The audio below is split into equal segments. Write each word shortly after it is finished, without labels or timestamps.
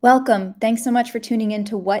Welcome. Thanks so much for tuning in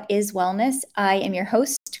to What is Wellness? I am your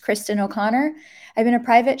host, Kristen O'Connor. I've been a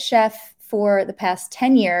private chef for the past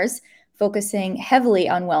 10 years, focusing heavily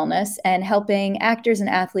on wellness and helping actors and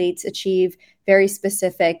athletes achieve very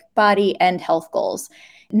specific body and health goals.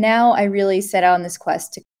 Now I really set out on this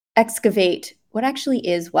quest to excavate what actually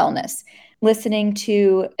is wellness, listening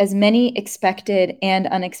to as many expected and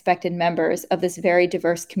unexpected members of this very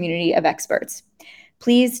diverse community of experts.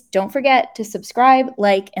 Please don't forget to subscribe,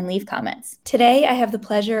 like, and leave comments. Today, I have the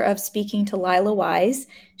pleasure of speaking to Lila Wise.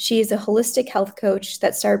 She is a holistic health coach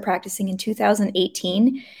that started practicing in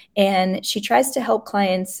 2018, and she tries to help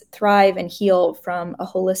clients thrive and heal from a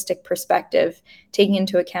holistic perspective, taking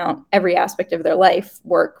into account every aspect of their life: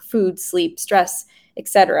 work, food, sleep, stress,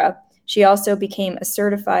 etc. She also became a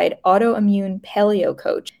certified autoimmune paleo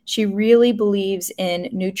coach. She really believes in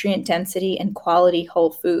nutrient density and quality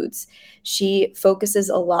whole foods. She focuses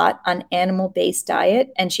a lot on animal-based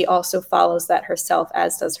diet, and she also follows that herself,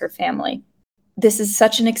 as does her family. This is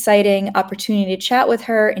such an exciting opportunity to chat with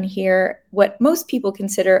her and hear what most people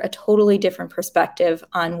consider a totally different perspective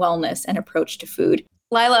on wellness and approach to food.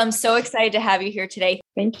 Lila, I'm so excited to have you here today.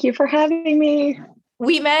 Thank you for having me.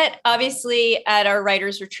 We met obviously at our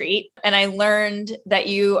writer's retreat, and I learned that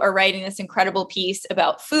you are writing this incredible piece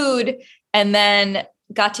about food, and then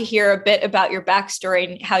got to hear a bit about your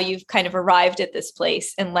backstory and how you've kind of arrived at this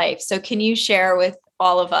place in life. So can you share with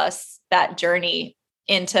all of us that journey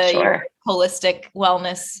into your holistic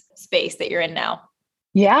wellness space that you're in now?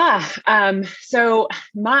 Yeah. So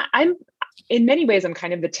I'm in many ways, I'm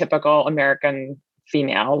kind of the typical American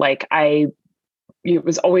female. Like I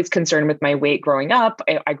was always concerned with my weight growing up.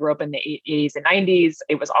 I grew up in the 80s and 90s.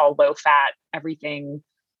 It was all low fat, everything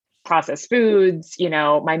processed foods. You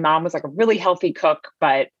know, my mom was like a really healthy cook,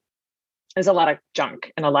 but there's a lot of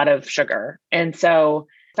junk and a lot of sugar. And so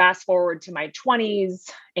fast forward to my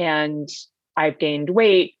 20s and I've gained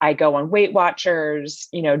weight. I go on Weight Watchers,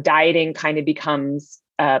 dieting kind of becomes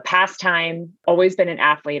a pastime. Always been an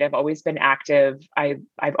athlete. I've always been active.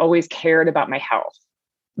 I've always cared about my health.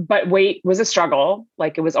 But weight was a struggle.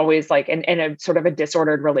 Like it was always like in a sort of a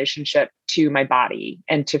disordered relationship to my body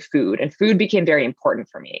and to food. And food became very important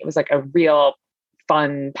for me. It was like a real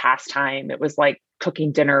fun pastime. It was like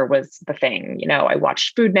cooking dinner was the thing. I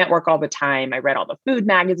watched Food Network all the time. I read all the food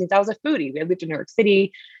magazines. I was a foodie. We lived in New York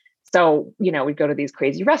City. So, we'd go to these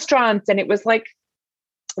crazy restaurants, and it was like,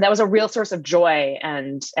 that was a real source of joy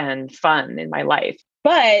and fun in my life.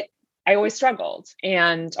 But I always struggled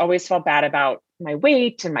and always felt bad about my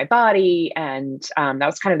weight and my body. And that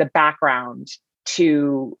was kind of the background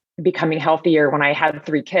to becoming healthier when I had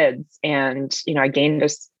 3 kids. And, I gained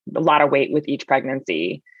a lot of weight with each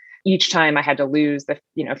pregnancy. Each time I had to lose the,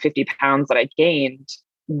 50 pounds that I gained,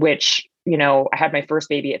 which, I had my first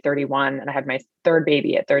baby at 31 and I had my third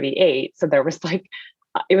baby at 38. So there was like,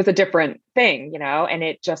 it was a different thing, and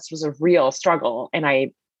it just was a real struggle. And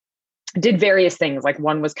I did various things. Like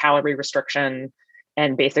one was calorie restriction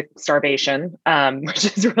and basic starvation, which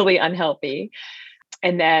is really unhealthy.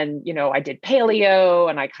 And then, I did paleo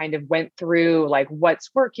and I kind of went through like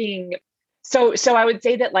what's working. So I would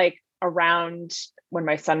say that like around when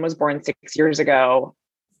my son was born 6 years ago,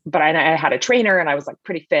 but I had a trainer and I was like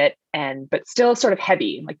pretty fit but still sort of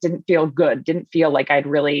heavy, like didn't feel good, didn't feel like I'd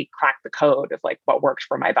really cracked the code of like what worked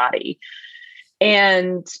for my body.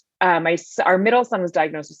 And our middle son was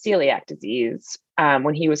diagnosed with celiac disease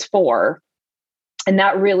when he was 4. And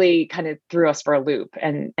that really kind of threw us for a loop.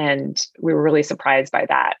 And we were really surprised by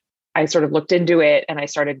that. I sort of looked into it and I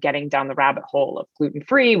started getting down the rabbit hole of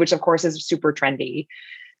gluten-free, which of course is super trendy,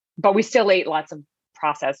 but we still ate lots of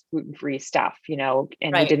processed gluten-free stuff, and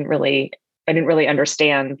right. I didn't really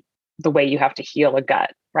understand the way you have to heal a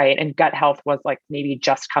gut. Right. And gut health was like maybe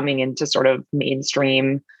just coming into sort of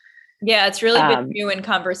mainstream. Yeah. It's really been new in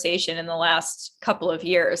conversation in the last couple of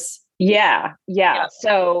years. Yeah.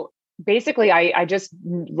 So basically I just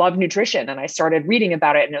love nutrition and I started reading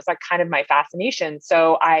about it and it was like kind of my fascination.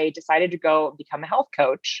 So I decided to go become a health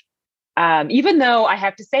coach. Even though I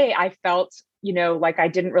have to say, I felt, like I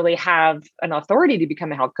didn't really have an authority to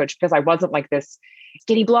become a health coach because I wasn't like this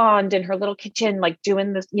skinny blonde in her little kitchen, like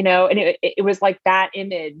doing this, and it was like that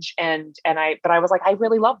image. But I was like, I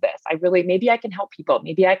really love this. Maybe I can help people.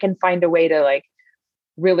 Maybe I can find a way to like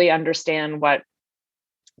really understand what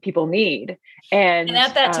people need. And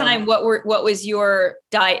at that time, what was your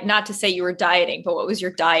diet? Not to say you were dieting, but what was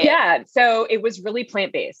your diet? Yeah. So it was really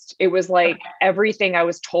plant-based. It was like everything I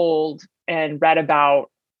was told and read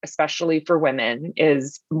about, especially for women,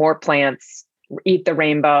 is more plants, eat the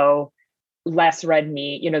rainbow, less red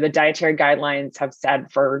meat. The dietary guidelines have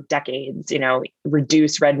said for decades,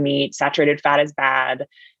 reduce red meat, saturated fat is bad.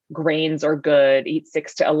 grains are good, eat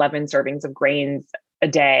 6 to 11 servings of grains a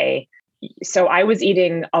day. So I was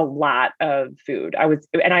eating a lot of food.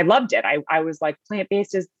 And I loved it. I was like,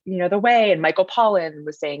 plant-based is, the way. And Michael Pollan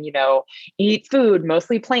was saying, eat food,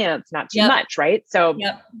 mostly plants, not too much. Right. So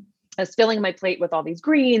I was filling my plate with all these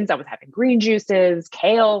greens. I was having green juices,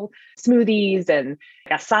 kale smoothies, and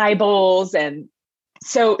acai bowls. And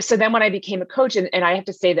so then when I became a coach, and I have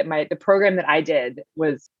to say that the program that I did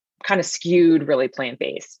was kind of skewed really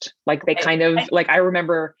plant-based. Like they kind of I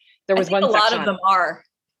remember there was one section. A lot of them are.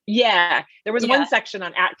 Yeah. There was one section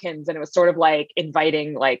on Atkins, and it was sort of like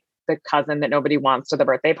inviting like the cousin that nobody wants to the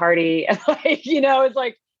birthday party. And it's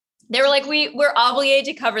like, they were like, we're obligated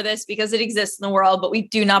to cover this because it exists in the world, but we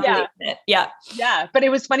do not believe in it. Yeah. Yeah. But it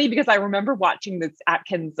was funny because I remember watching this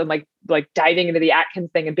Atkins and like diving into the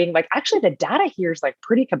Atkins thing and being like, actually the data here is like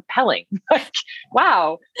pretty compelling. Like,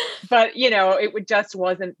 wow. But it just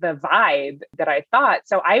wasn't the vibe that I thought.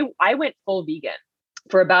 So I went full vegan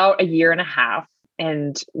for about a year and a half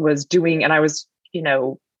and I was,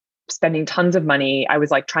 spending tons of money. I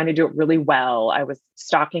was like trying to do it really well. I was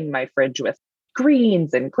stocking my fridge with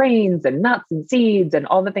greens and grains and nuts and seeds and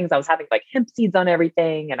all the things. I was having like hemp seeds on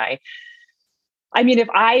everything. And I mean, if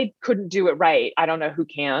I couldn't do it right, I don't know who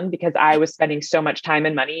can, because I was spending so much time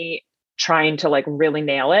and money trying to like really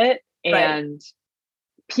nail it. And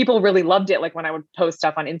people really loved it. Like when I would post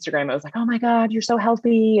stuff on Instagram, I was like, oh my God, you're so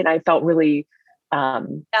healthy. And I felt really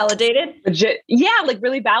validated. Legit. Yeah. Like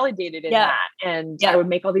really validated in that. And I would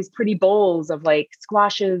make all these pretty bowls of like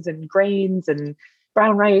squashes and grains and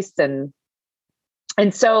brown rice.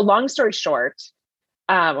 And so long story short,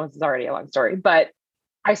 this is already a long story, but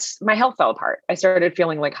my health fell apart. I started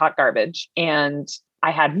feeling like hot garbage, and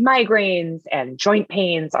I had migraines and joint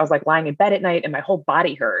pains. I was like lying in bed at night and my whole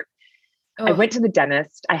body hurt. Oh. I went to the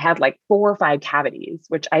dentist. I had like 4 or 5 cavities,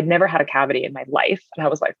 which I'd never had a cavity in my life. And I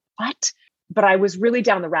was like, what? But I was really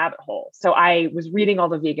down the rabbit hole. So I was reading all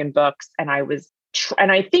the vegan books, and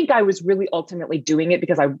and I think I was really ultimately doing it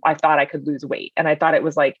because I thought I could lose weight. And I thought it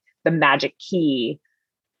was like the magic key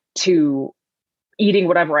to eating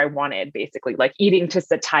whatever I wanted, basically like eating to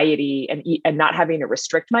satiety and not having to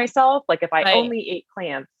restrict myself. Like if I only ate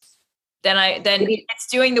plants, then it's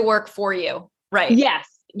doing the work for you. Right. Yes.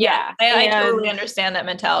 Yeah. I totally understand that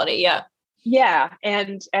mentality. Yeah. Yeah.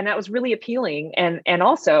 And that was really appealing. And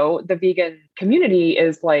also the vegan community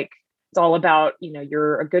is like, it's all about,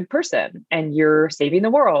 you're a good person and you're saving the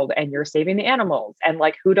world and you're saving the animals, and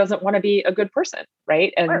like, who doesn't want to be a good person?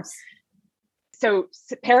 Right. And so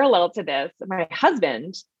parallel to this, my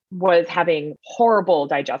husband was having horrible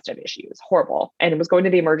digestive issues, horrible. And was going to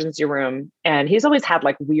the emergency room, and he's always had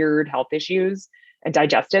like weird health issues and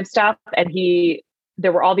digestive stuff. And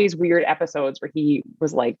there were all these weird episodes where he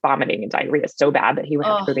was like vomiting and diarrhea so bad that he would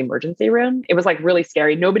have to go to the emergency room. It was like really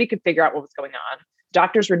scary. Nobody could figure out what was going on.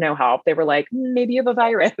 Doctors were no help. They were like, maybe you have a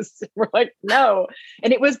virus. We're like, no.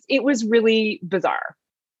 And it was really bizarre.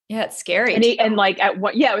 Yeah, it's scary. And it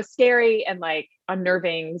was scary and like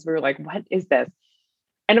unnerving. We were like, what is this?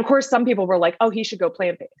 And of course, some people were like, oh, he should go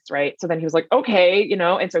plant-based, right? So then he was like, okay,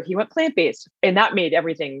 and so he went plant-based, and that made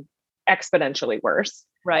everything exponentially worse.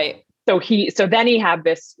 Right. So then he had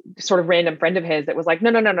this sort of random friend of his that was like, no,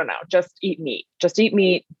 just eat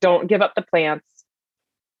meat. Don't give up the plants.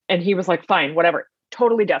 And he was like, fine, whatever.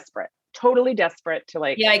 Totally desperate to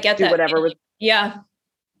like, I get do that. whatever was. Yeah.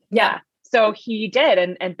 So he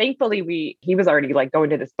did. And thankfully he was already like going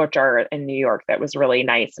to this butcher in New York that was really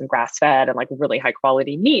nice and grass fed and like really high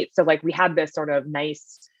quality meat. So like we had this sort of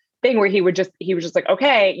nice thing where he was just like,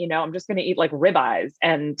 okay, I'm just going to eat like ribeyes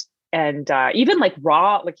and even like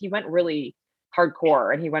raw, like he went really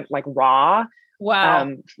hardcore and he went like raw. Wow.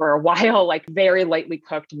 For a while, like very lightly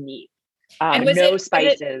cooked meat. And no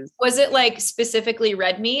spices. Was it like specifically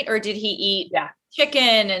red meat, or did he eat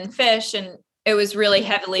chicken and fish, and it was really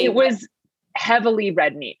heavily? It was heavily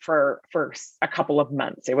red meat for a couple of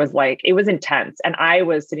months. It was intense. And I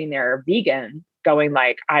was sitting there vegan going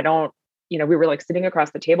like, we were like sitting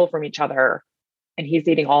across the table from each other, and he's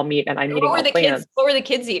eating all meat and I'm eating all plants. What were the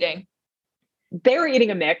kids eating? They were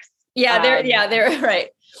eating a mix. Yeah, they're right.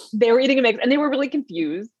 They were eating a mix, and they were really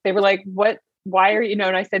confused. They were like, what? Why are and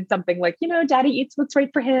I said something like, daddy eats what's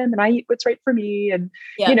right for him and I eat what's right for me. And,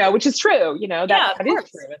 which is true, that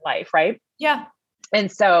is true in life. Right. Yeah.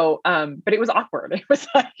 And so, but it was awkward. It was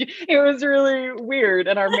like, it was really weird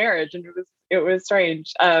in our marriage, and it was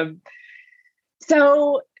strange.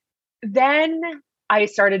 So then I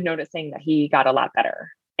started noticing that he got a lot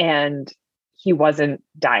better, and he wasn't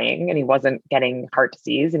dying, and he wasn't getting heart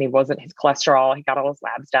disease, and his cholesterol, he got all his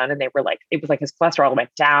labs done, and they were like, it was like his cholesterol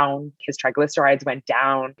went down, his triglycerides went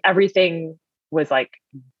down. Everything was like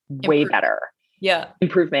way better. Yeah.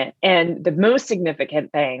 Improvement. And the most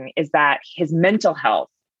significant thing is that his mental health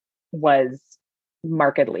was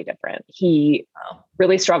markedly different. He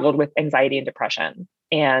really struggled with anxiety and depression,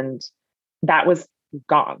 and that was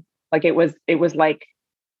gone. Like it was like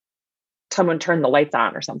someone turned the lights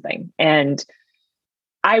on or something. And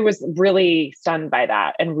I was really stunned by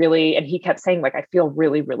that. And he kept saying, like, I feel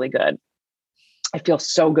really, really good. I feel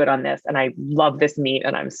so good on this. And I love this meat.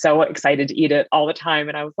 And I'm so excited to eat it all the time.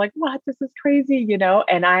 And I was like, what? This is crazy,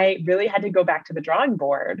 And I really had to go back to the drawing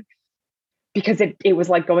board because it was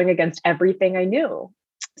like going against everything I knew.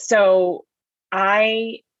 So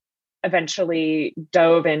I eventually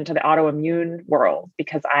dove into the autoimmune world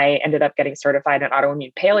because I ended up getting certified in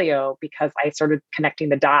autoimmune paleo because I started connecting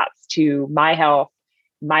the dots to my health,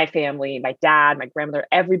 my family, my dad, my grandmother,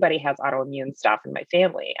 everybody has autoimmune stuff in my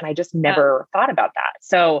family. And I just never thought about that.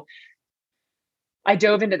 So I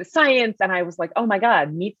dove into the science and I was like, oh my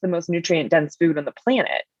God, meat's the most nutrient dense food on the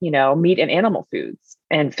planet, meat and animal foods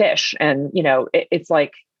and fish. And, it's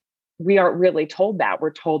like, we aren't really told that.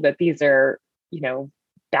 We're told that these are,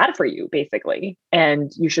 bad for you basically, and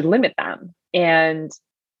you should limit them. And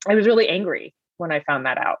I was really angry when I found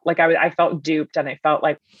that out. Like I felt duped, and I felt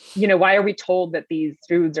like, why are we told that these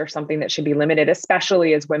foods are something that should be limited,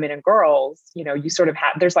 especially as women and girls? You sort of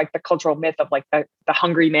have, there's like the cultural myth of like the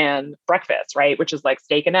hungry man breakfast, right? Which is like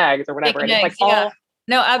steak and eggs or whatever. And it's like, yeah.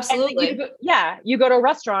 No, absolutely. You go to a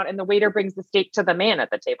restaurant and the waiter brings the steak to the man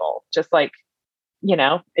at the table. Just like,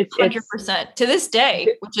 it's 100% to this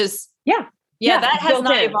day, which is, that has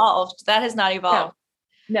not evolved. That has not evolved.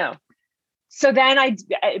 No. So then I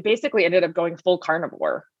basically ended up going full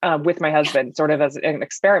carnivore with my husband, sort of as an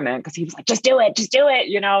experiment, because he was like, just do it.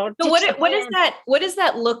 So what does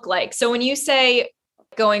that look like? So when you say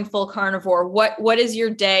going full carnivore, what does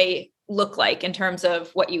your day look like in terms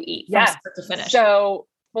of what you eat from start to finish? So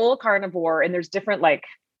full carnivore, and there's different like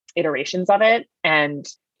iterations of it. And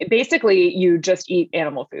basically you just eat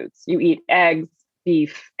animal foods. You eat eggs,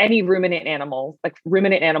 beef, any ruminant animal, like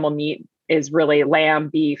ruminant animal meat is really lamb,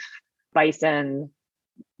 beef, bison,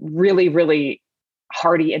 really, really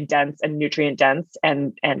hearty and dense and nutrient dense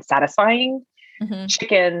and satisfying. Mm-hmm.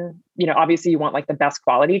 Chicken, obviously you want like the best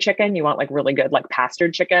quality chicken. You want like really good, like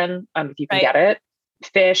pastured chicken, if you can get it.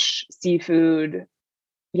 Fish, seafood,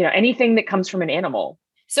 anything that comes from an animal.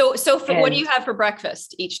 So what do you have for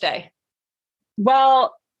breakfast each day?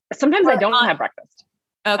 Well, sometimes I don't have breakfast.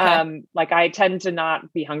 Okay. Like I tend to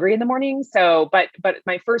not be hungry in the morning. So, but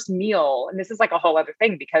my first meal, and this is like a whole other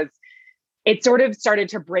thing because it sort of started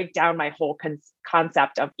to break down my whole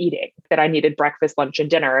concept of eating, that I needed breakfast, lunch, and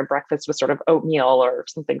dinner. And breakfast was sort of oatmeal or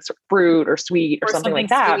something sort of fruit or sweet or something like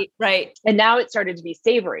that. Sweet, right. And now it started to be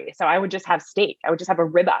savory. So I would just have steak. I would just have a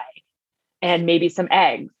ribeye and maybe some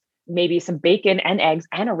eggs, maybe some bacon and eggs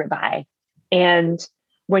and a ribeye. And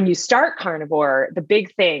when you start carnivore, the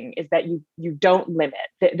big thing is that you don't limit.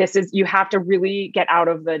 You have to really get out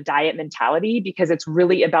of the diet mentality because it's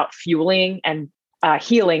really about fueling and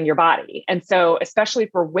healing your body. And so, especially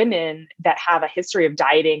for women that have a history of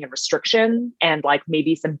dieting and restriction and like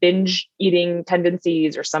maybe some binge eating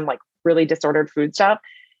tendencies or some like really disordered food stuff,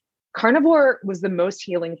 carnivore was the most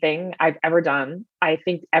healing thing I've ever done. I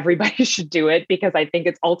think everybody should do it because I think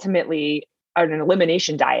it's ultimately an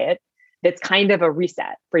elimination diet. That's kind of a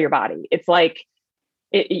reset for your body. It's like,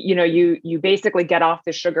 you basically get off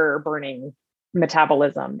the sugar burning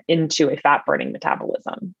metabolism into a fat burning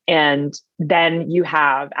metabolism. And then you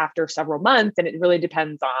have, after several months, and it really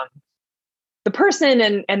depends on the person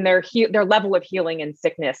and their level of healing and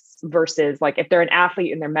sickness versus like, if they're an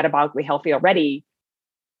athlete and they're metabolically healthy already,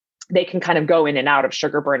 they can kind of go in and out of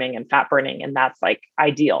sugar burning and fat burning. And that's like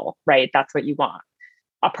ideal, right? That's what you want.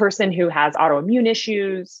 A person who has autoimmune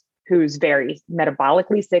issues, who's very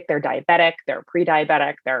metabolically sick, they're diabetic, they're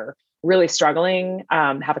pre-diabetic, they're really struggling,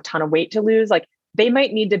 have a ton of weight to lose. Like they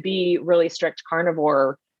might need to be really strict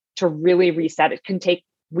carnivore to really reset. It can take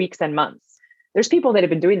weeks and months. There's people that have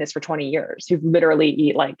been doing this for 20 years who literally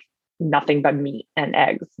eat like nothing but meat and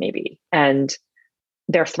eggs maybe, and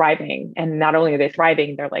they're thriving. And not only are they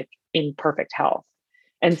thriving, they're like in perfect health.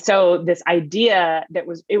 And so this idea it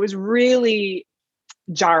was really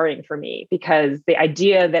jarring for me because the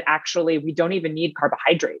idea that actually we don't even need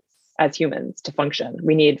carbohydrates as humans to function.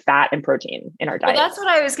 We need fat and protein in our diet. Well, that's what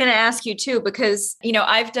I was going to ask you too, because,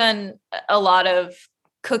 I've done a lot of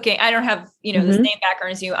cooking. I don't have, the same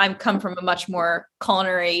background as you. I'm come from a much more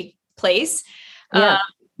culinary place. Yeah.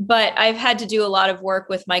 But I've had to do a lot of work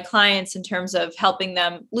with my clients in terms of helping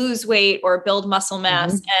them lose weight or build muscle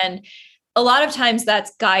mass. And a lot of times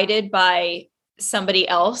that's guided by somebody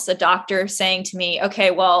else, a doctor saying to me, okay,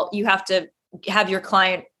 well, you have to have your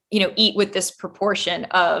client eat with this proportion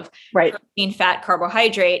of right. protein, fat,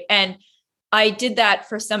 carbohydrate. And I did that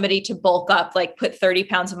for somebody to bulk up, like put 30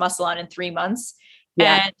 pounds of muscle on in 3 months.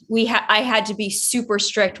 Yeah. And I had to be super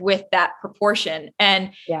strict with that proportion.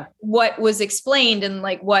 And what was explained and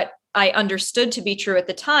like what I understood to be true at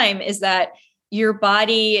the time is that your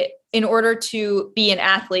body, in order to be an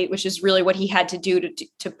athlete, which is really what he had to do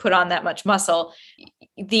to put on that much muscle,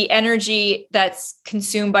 the energy that's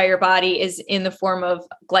consumed by your body is in the form of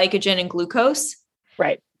glycogen and glucose.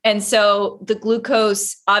 Right. And so the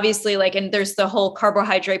glucose, obviously, like, and there's the whole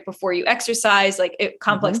carbohydrate before you exercise, like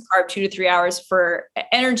complex carb 2 to 3 hours for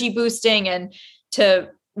energy boosting and to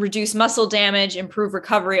reduce muscle damage, improve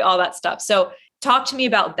recovery, all that stuff. So talk to me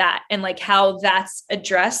about that and like how that's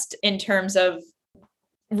addressed in terms of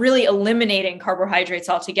really eliminating carbohydrates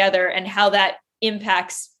altogether and how that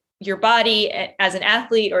impacts your body as an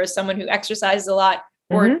athlete or as someone who exercises a lot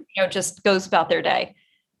or just goes about their day.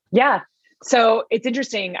 Yeah. So it's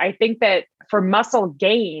interesting. I think that for muscle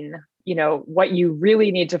gain, what you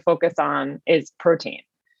really need to focus on is protein.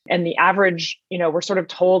 And the average, we're sort of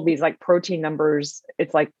told these like protein numbers,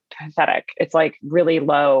 it's like pathetic. It's like really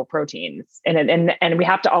low proteins. And we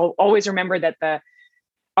have to always remember that the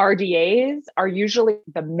RDAs are usually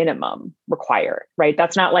the minimum required, right?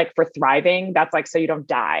 That's not like for thriving. That's like, so you don't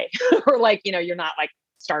die or like, you're not like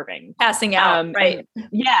starving. Passing out, right?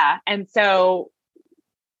 And so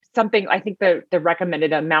something, I think the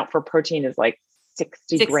recommended amount for protein is like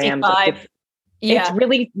 60 grams. It's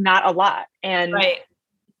really not a lot. And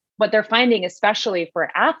what they're finding, especially for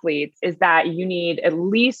athletes, is that you need at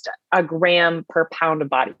least a gram per pound of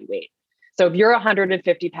body weight. So if you're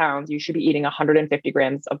 150 pounds, you should be eating 150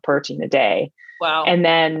 grams of protein a day. Wow. And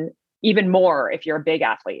then even more if you're a big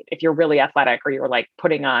athlete, if you're really athletic or you're like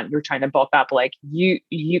you're trying to bulk up, like you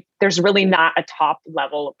there's really not a top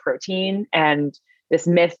level of protein. And this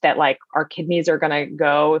myth that like our kidneys are going to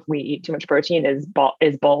go if we eat too much protein is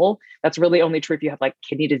bull. That's really only true if you have like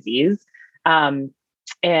kidney disease.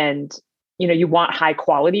 And you want high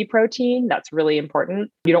quality protein. That's really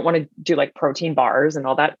important. You don't want to do like protein bars and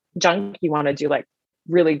all that junk. You want to do like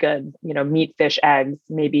really good, meat, fish, eggs,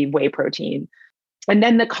 maybe whey protein. And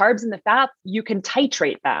then the carbs and the fats, you can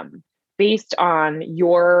titrate them based on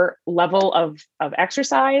your level of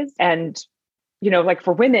exercise. And, like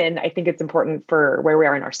for women, I think it's important for where we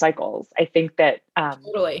are in our cycles. I think that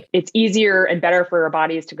totally. It's easier and better for our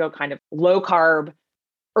bodies to go kind of low carb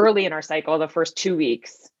early in our cycle, the first 2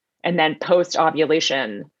 weeks. And then post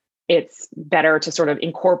ovulation, it's better to sort of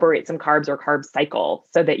incorporate some carbs or carb cycle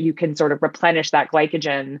so that you can sort of replenish that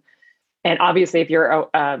glycogen. And obviously, if you're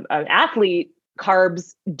an athlete,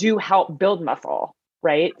 carbs do help build muscle,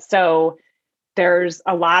 right? So there's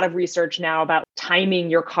a lot of research now about timing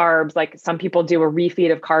your carbs. Like some people do a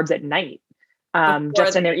refeed of carbs at night,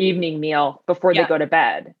 just in their evening meal before they go to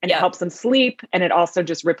bed. And it helps them sleep. And it also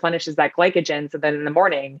just replenishes that glycogen. So then in the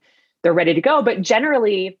morning, they're ready to go. But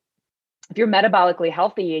generally, if you're metabolically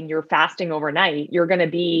healthy and you're fasting overnight, you're going to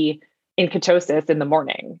be in ketosis in the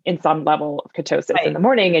morning, in some level of ketosis in the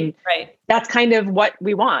morning. And that's kind of what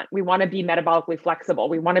we want. We want to be metabolically flexible.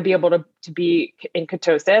 We want to be able to be in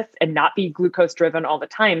ketosis and not be glucose driven all the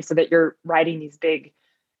time so that you're riding these big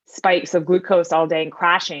spikes of glucose all day and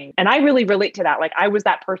crashing. And I really relate to that. Like I was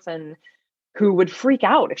that person who would freak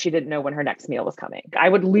out if she didn't know when her next meal was coming. I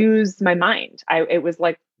would lose my mind. It was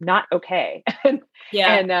like not okay.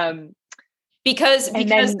 Because of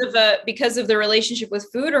the relationship with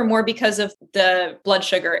food, or more because of the blood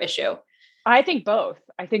sugar issue? I think both.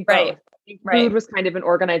 I think food was kind of an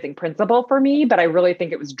organizing principle for me, but I really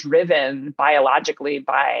think it was driven biologically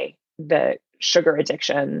by the sugar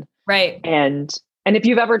addiction. Right. And if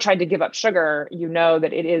you've ever tried to give up sugar, you know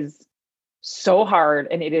that it is so hard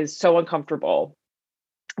and it is so uncomfortable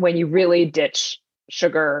when you really ditch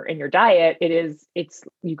sugar in your diet.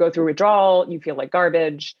 You go through withdrawal, you feel like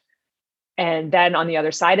garbage. And then on the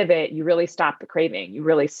other side of it, you really stop the craving. You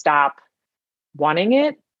really stop wanting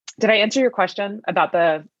it. Did I answer your question about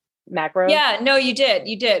the macros? Yeah, no, you did.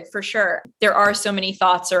 You did for sure. There are so many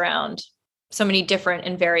different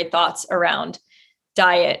and varied thoughts around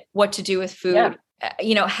diet, what to do with food,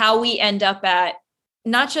 how we end up at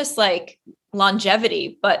not just like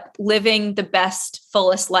longevity, but living the best,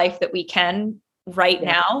 fullest life that we can right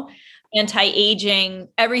now. Anti-aging,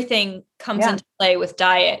 everything comes into play with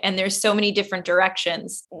diet. And there's so many different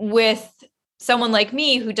directions. With someone like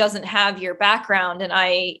me who doesn't have your background, and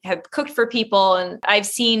I have cooked for people, and I've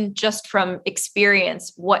seen just from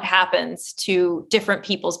experience what happens to different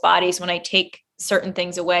people's bodies when I take certain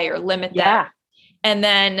things away or limit them. And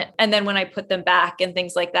then when I put them back and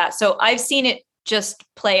things like that. So I've seen it just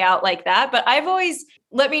play out like that. But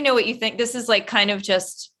let me know what you think. This is like kind of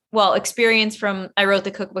just, experience from, I wrote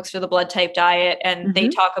the cookbooks for the blood type diet, and they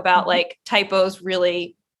talk about like type O's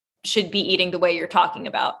really should be eating the way you're talking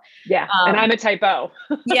about. Yeah. And I'm a type O.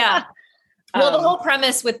 Yeah. Well, the whole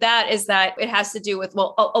premise with that is that it has to do with,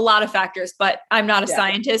 a lot of factors, but I'm not a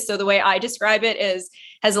scientist. So the way I describe it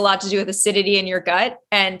has a lot to do with acidity in your gut,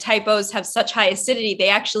 and type O's have such high acidity. They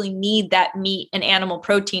actually need that meat and animal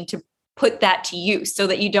protein to put that to use so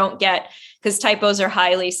that you don't get, because type O's are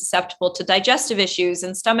highly susceptible to digestive issues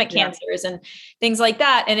and stomach cancers and things like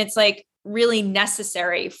that. And it's like really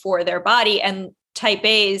necessary for their body. And type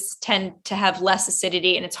A's tend to have less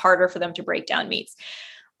acidity, and it's harder for them to break down meats.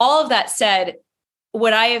 All of that said,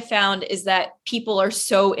 what I have found is that people are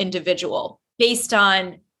so individual based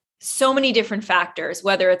on so many different factors,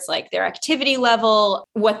 whether it's like their activity level,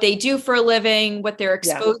 what they do for a living, what they're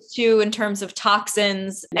exposed to in terms of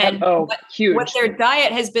toxins, and what their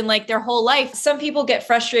diet has been like their whole life. Some people get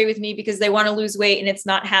frustrated with me because they want to lose weight and it's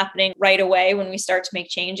not happening right away when we start to make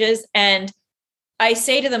changes. And I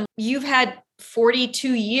say to them, you've had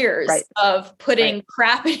 42 years of putting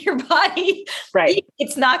crap in your body. Right.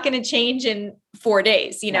 It's not going to change in 4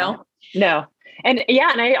 days, you know? No. And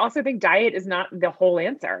I also think diet is not the whole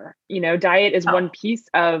answer. Diet is one piece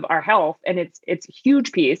of our health, and it's a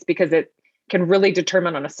huge piece because it can really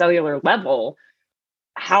determine on a cellular level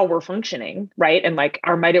how we're functioning, right? And like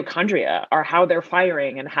our mitochondria are how they're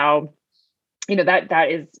firing, and how,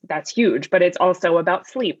 that's huge. But it's also about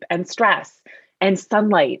sleep and stress and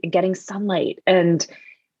sunlight and getting sunlight. And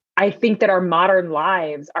I think that our modern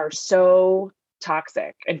lives are so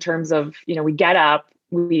toxic in terms of, we get up,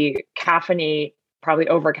 we caffeinate, probably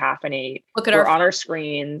over caffeinate. We're on our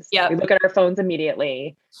screens. We look at our phones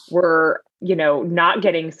immediately. We're, not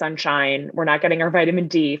getting sunshine. We're not getting our vitamin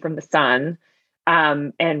D from the sun.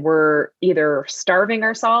 And we're either starving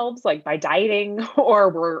ourselves, like by dieting, or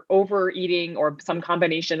we're overeating, or some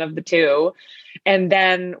combination of the two. And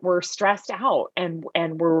then we're stressed out, and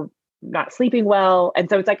we're not sleeping well. And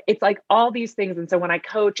so it's like all these things. And so when I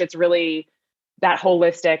coach, it's really that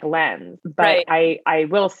holistic lens. But I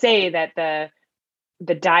will say that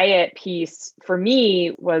the diet piece for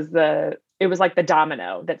me was like the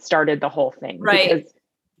domino that started the whole thing. Right. Because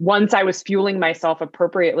once I was fueling myself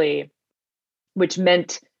appropriately, which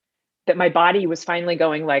meant that my body was finally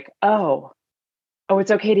going like, oh, it's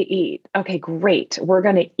okay to eat. Okay, great. We're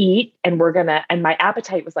going to eat, and my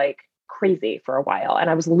appetite was like crazy for a while. And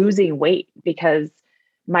I was losing weight because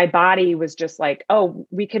my body was just like, oh,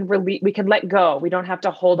 we can let go. We don't have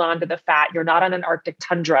to hold on to the fat. You're not on an Arctic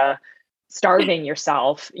tundra starving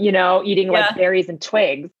yourself, eating like berries and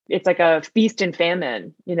twigs. It's like a feast and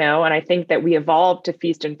famine, and I think that we evolved to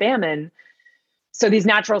feast and famine. So these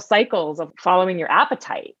natural cycles of following your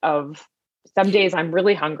appetite, of some days I'm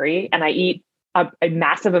really hungry and I eat a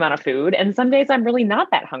massive amount of food, and some days I'm really not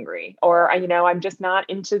that hungry, or, I'm just not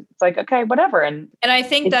into, it's like, okay, whatever. And I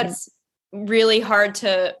think that's really hard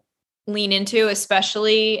to lean into,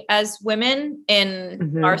 especially as women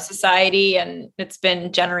in our society. And it's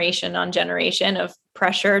been generation on generation of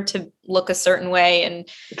pressure to look a certain way. And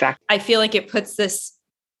I feel like it puts this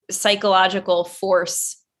psychological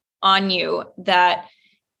force on you that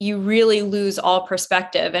you really lose all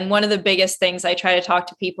perspective. And one of the biggest things I try to talk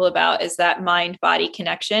to people about is that mind-body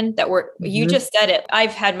connection that you just said it.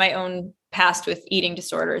 I've had my own past with eating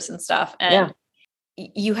disorders and stuff. And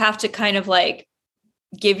you have to kind of like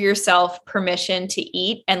give yourself permission to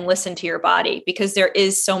eat and listen to your body, because there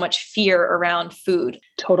is so much fear around food.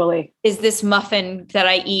 Totally. Is this muffin that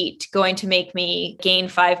I eat going to make me gain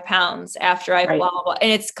 5 pounds after I've blah, blah, blah?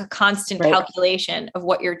 And it's a constant calculation of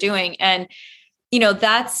what you're doing. And,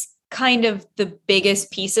 that's kind of the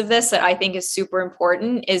biggest piece of this that I think is super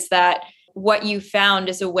important, is that what you found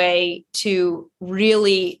is a way to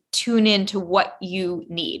really tune into what you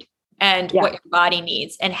need and what your body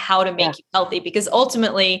needs and how to make you healthy, because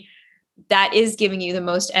ultimately that is giving you the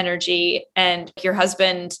most energy. And your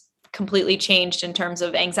husband completely changed in terms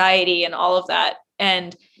of anxiety and all of that.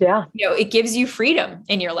 And, it gives you freedom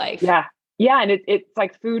in your life. Yeah. Yeah. And it's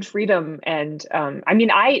like food freedom. And,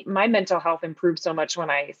 my mental health improved so much when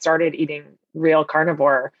I started eating real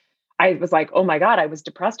carnivore. I was like, oh my God, I was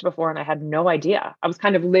depressed before and I had no idea. I was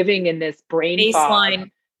kind of living in this baseline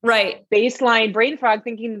brain fog,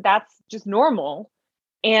 thinking that's just normal.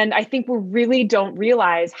 And I think we really don't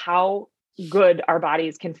realize how good our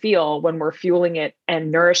bodies can feel when we're fueling it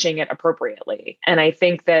and nourishing it appropriately. And I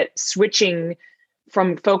think that switching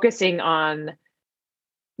from focusing on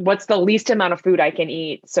what's the least amount of food I can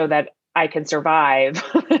eat so that I can survive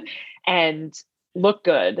and look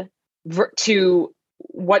good, to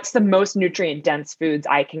what's the most nutrient dense foods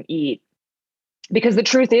I can eat? Because the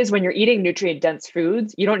truth is, when you're eating nutrient dense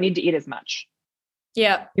foods, you don't need to eat as much.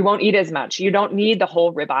 Yeah. You won't eat as much. You don't need the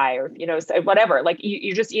whole ribeye or, whatever. Like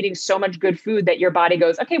you're just eating so much good food that your body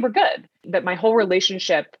goes, okay, we're good. That my whole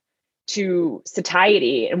relationship to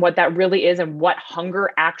satiety and what that really is and what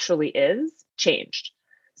hunger actually is changed.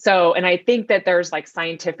 So, and I think that there's like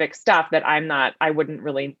scientific stuff that I wouldn't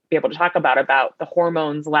really be able to talk about the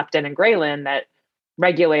hormones leptin and ghrelin that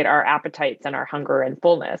regulate our appetites and our hunger and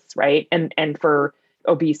fullness, right? And for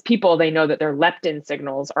obese people, they know that their leptin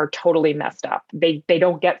signals are totally messed up. They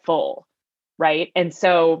don't get full, right? And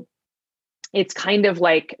so it's kind of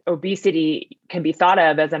like obesity can be thought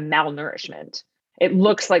of as a malnourishment. It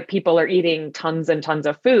looks like people are eating tons and tons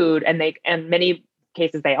of food, and in many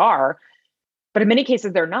cases they are, but in many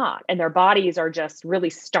cases they're not, and their bodies are just really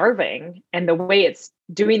starving. And the way it's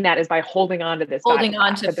doing that is by holding on to this, holding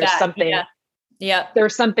on to fat. There's something, yeah.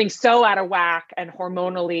 There's something so out of whack and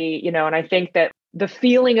hormonally, and I think that the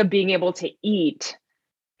feeling of being able to eat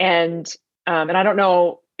and I don't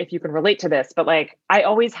know if you can relate to this, but like I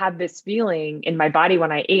always had this feeling in my body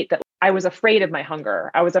when I ate that I was afraid of my hunger.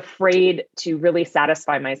 I was afraid to really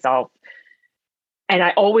satisfy myself. And I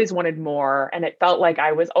always wanted more. And it felt like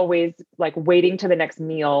I was always like waiting to the next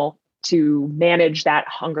meal to manage that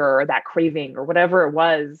hunger or that craving or whatever it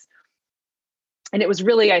was. And it was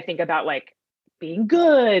really, I think, about like being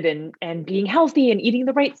good and being healthy and eating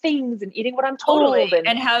the right things and eating what I'm told. Totally.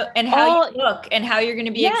 And how you look and how you're going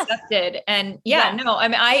to be accepted. And no, I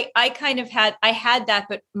mean, I kind of had that,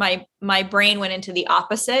 but my brain went into the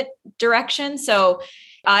opposite direction. So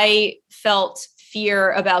I felt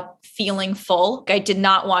fear about feeling full. I did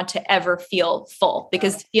not want to ever feel full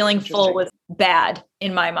because feeling full was bad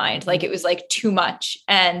in my mind. Like it was like too much.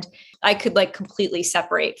 And I could like completely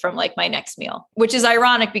separate from like my next meal, which is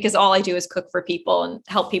ironic because all I do is cook for people and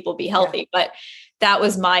help people be healthy. Yeah. But that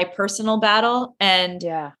was my personal battle. And,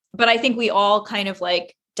 but I think we all kind of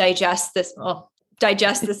like digest this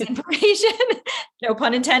information, no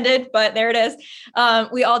pun intended, but there it is.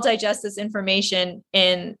 We all digest this information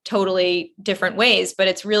in totally different ways, but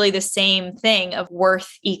it's really the same thing of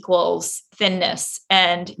worth equals thinness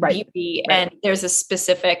and beauty. Right. And there's a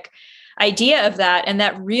specific idea of that. And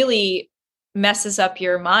that really messes up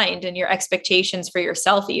your mind and your expectations for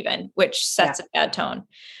yourself even, which sets a bad tone.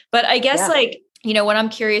 But I guess what I'm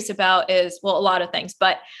curious about is, well, a lot of things,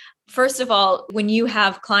 but first of all, when you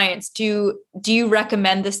have clients, do you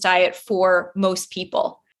recommend this diet for most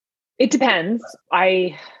people? It depends.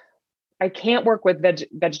 I can't work with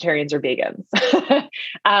vegetarians or vegans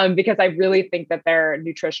because I really think that they're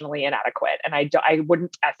nutritionally inadequate. And I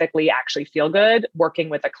wouldn't ethically actually feel good working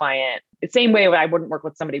with a client the same way I wouldn't work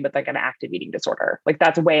with somebody with like an active eating disorder. Like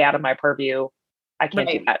that's way out of my purview. I can't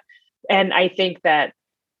do that. And I think that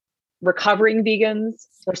recovering vegans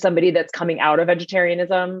or somebody that's coming out of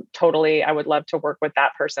vegetarianism, totally, I would love to work with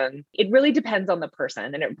that person. It really depends on the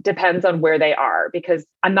person and it depends on where they are, because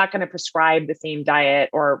I'm not going to prescribe the same diet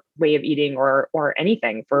or way of eating or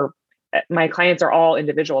anything for my clients. Are all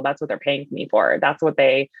individual. That's what they're paying me for. That's what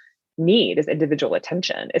they need, is individual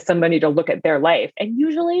attention, is somebody to look at their life. And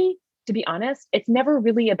usually, to be honest, it's never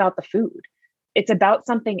really about the food. It's about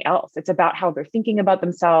something else. It's about how they're thinking about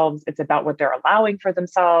themselves. It's about what they're allowing for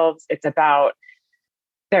themselves. It's about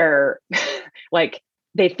their, like,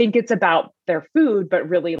 they think it's about their food, but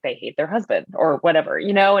really they hate their husband or whatever,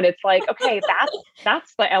 and it's like, okay,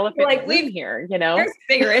 that's the elephant in the room here, There's a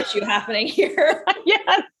bigger issue happening here.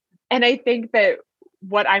 Yes. And I think that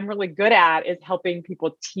what I'm really good at is helping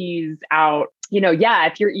people tease out,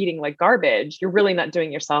 if you're eating like garbage, you're really not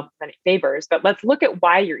doing yourself any favors, but let's look at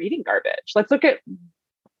why you're eating garbage. Let's look at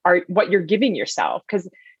what you're giving yourself. Because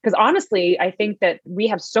honestly, I think that we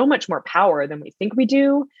have so much more power than we think we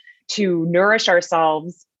do to nourish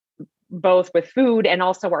ourselves, both with food and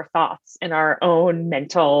also our thoughts and our own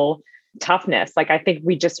mental toughness. Like, I think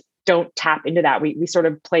we just don't tap into that. We sort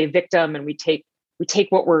of play victim and we take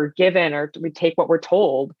what we're given or we take what we're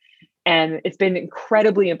told. And it's been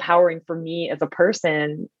incredibly empowering for me as a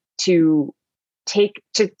person to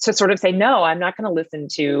sort of say, no, I'm not going to listen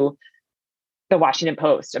to the Washington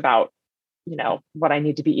Post about, what I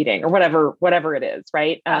need to be eating or whatever it is.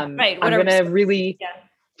 Right. I'm going to really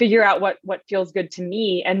figure out what feels good to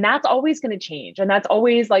me. And that's always going to change. And that's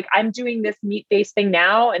always like, I'm doing this meat-based thing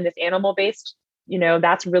now and this animal-based,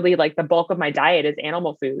 that's really like the bulk of my diet is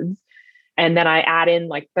animal foods. And then I add in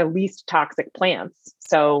like the least toxic plants.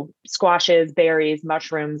 So squashes, berries,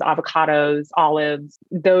 mushrooms, avocados, olives,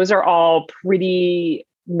 those are all pretty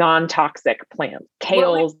non-toxic plants.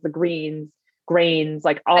 Kales, the greens. grains,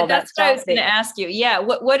 like all that That's stuff. what I was going to ask you. Yeah.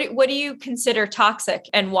 What do you consider toxic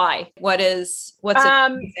and why? What's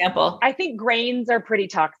an example? I think grains are pretty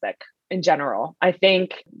toxic in general. I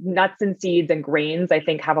think nuts and seeds and grains, I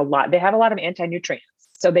think they have a lot of anti-nutrients.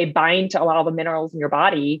 So they bind to a lot of the minerals in your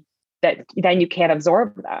body that then you can't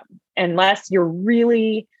absorb them unless you're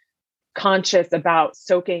really conscious about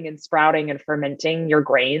soaking and sprouting and fermenting your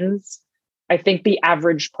grains. I think the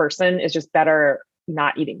average person is just better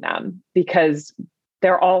not eating them because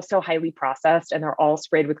they're all so highly processed and they're all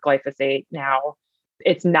sprayed with glyphosate now.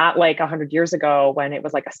 It's not like 100 years ago when it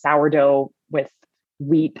was like a sourdough with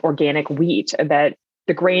wheat, organic wheat, that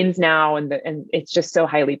the grains now and it's just so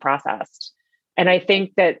highly processed. And I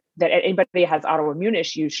think that anybody who has autoimmune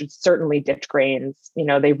issues should certainly ditch grains. You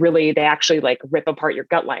know, they actually like rip apart your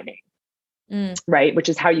gut lining, right? Which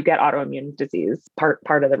is how you get autoimmune disease,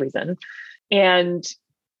 part of the reason. And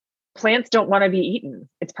plants don't want to be eaten.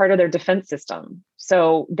 It's part of their defense system.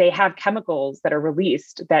 So they have chemicals that are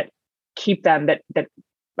released that keep them that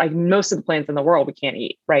like most of the plants in the world we can't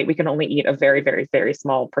eat, right? We can only eat a very, very, very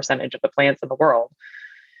small percentage of the plants in the world.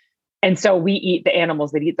 And so we eat the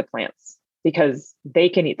animals that eat the plants because they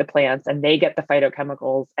can eat the plants and they get the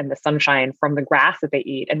phytochemicals and the sunshine from the grass that they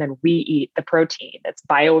eat. And then we eat the protein. It's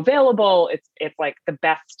bioavailable. It's like the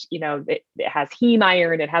best, you know, it has heme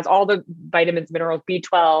iron. It has all the vitamins, minerals,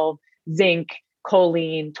 B12, zinc,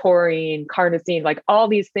 choline, taurine, carnosine, like all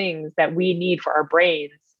these things that we need for our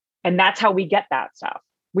brains. And that's how we get that stuff.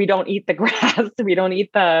 We don't eat the grass. We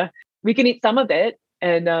can eat some of it.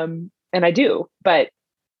 And I do, but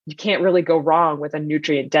you can't really go wrong with a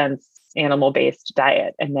nutrient dense animal-based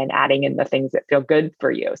diet and then adding in the things that feel good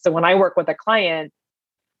for you. So when I work with a client,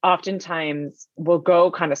 oftentimes we'll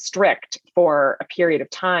go kind of strict for a period of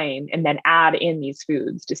time and then add in these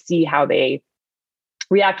foods to see how they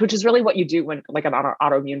react, which is really what you do when like an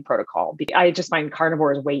autoimmune protocol. I just find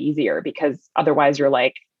carnivore is way easier because otherwise you're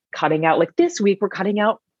like cutting out, like this week we're cutting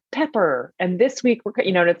out pepper and this week we're,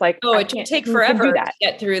 you know, and it's like, it can take forever to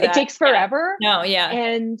get through that. It takes forever. Yeah. No, yeah.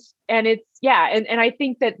 And it's, yeah. And I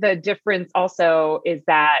think that the difference also is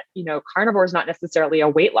that, you know, carnivore is not necessarily a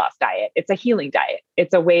weight loss diet. It's a healing diet.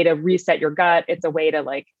 It's a way to reset your gut. It's a way to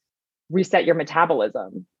like reset your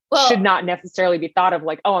metabolism. Well, should not necessarily be thought of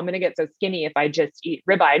like, oh, I'm going to get so skinny if I just eat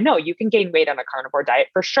ribeye. No, you can gain weight on a carnivore diet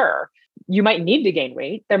for sure. You might need to gain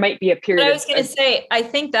weight. There might be a period. But I was going to say, I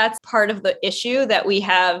think that's part of the issue that we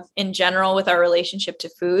have in general with our relationship to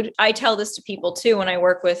food. I tell this to people too, when I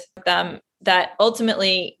work with them, that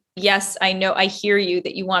ultimately, yes, I know, I hear you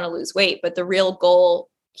that you want to lose weight, but the real goal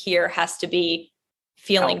here has to be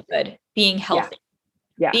feeling good, being healthy.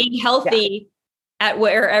 Yeah. Being healthy at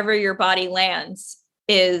wherever your body lands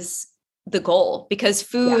is the goal, because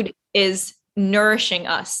food is nourishing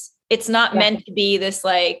us. It's not meant to be this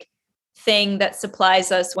like thing that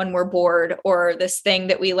supplies us when we're bored or this thing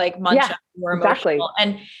that we like munch on when we're emotional.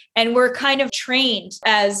 And we're kind of trained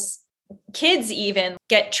as kids, even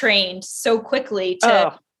get trained so quickly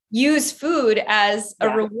to use food as a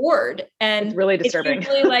reward. And it's really disturbing. It's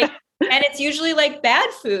usually like, and it's usually like bad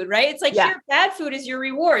food, right? It's like here, bad food is your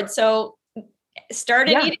reward. So start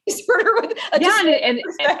an eating disorder with and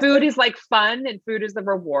food is like fun and food is the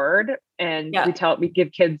reward. And we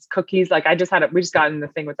give kids cookies. Like we just got in the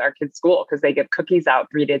thing with our kids' school because they give cookies out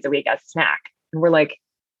 3 days a week as a snack. And we're like,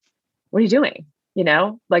 what are you doing? You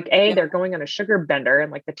know, like they're going on a sugar bender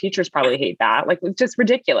and like the teachers probably hate that. Like it's just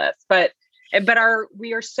ridiculous. But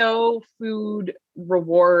we are so food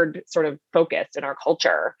reward sort of focused in our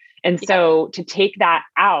culture. And so to take that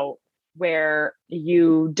out where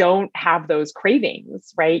you don't have those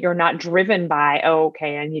cravings, right? You're not driven by,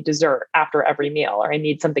 I need dessert after every meal, or I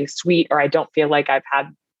need something sweet, or I don't feel like I've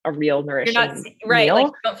had a real nourishing meal. Like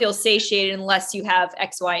you don't feel satiated unless you have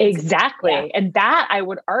X, Y, and Z. Exactly. Yeah. And that I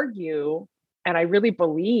would argue, and I really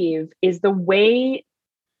believe is the way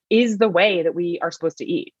that we are supposed to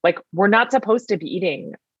eat. Like we're not supposed to be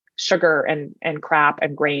eating sugar and crap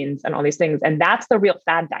and grains and all these things. And that's the real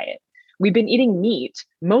fad diet. We've been eating meat,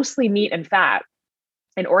 mostly meat and fat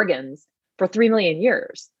and organs for 3 million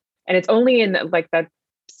years. And it's only in like the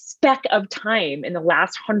speck of time in the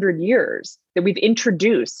last 100 years that we've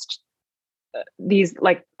introduced these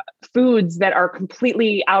like foods that are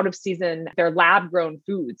completely out of season. They're lab grown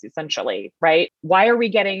foods, essentially, right? Why are we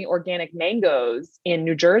getting organic mangoes in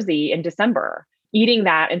New Jersey in December? Eating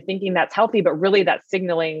that and thinking that's healthy, but really that's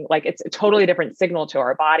signaling like it's a totally different signal to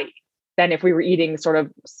our body than if we were eating sort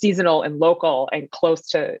of seasonal and local and close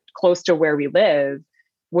to where we live,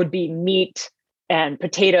 would be meat and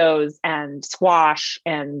potatoes and squash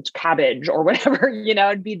and cabbage or whatever, you know,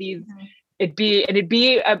 it'd be these,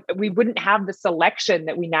 we wouldn't have the selection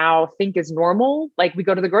that we now think is normal. Like we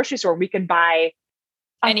go to the grocery store, we can buy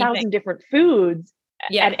 1,000 different foods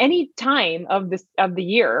at any time of the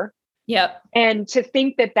year. Yep. And to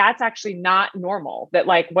think that that's actually not normal, that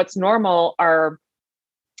like what's normal are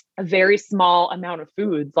a very small amount of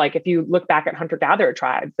foods. Like if you look back at hunter-gatherer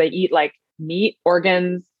tribes, they eat like meat,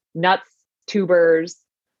 organs, nuts, tubers,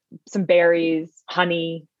 some berries,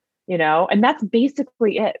 honey, and that's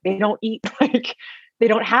basically it. They don't eat they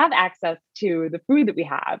don't have access to the food that we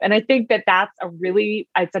have. And I think that that's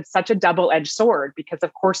it's such a double-edged sword, because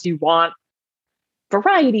of course you want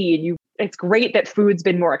variety, and it's great that food's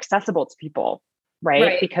been more accessible to people,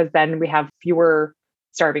 right? Because then we have fewer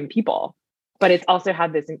starving people. But it's also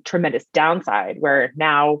had this tremendous downside where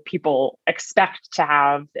now people expect to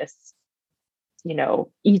have this,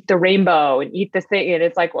 eat the rainbow and eat this thing. And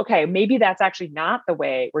it's like, okay, maybe that's actually not the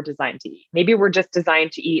way we're designed to eat. Maybe we're just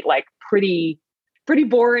designed to eat like pretty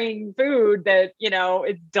boring food that,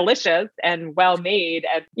 is delicious and well made.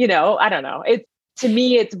 And, I don't know. To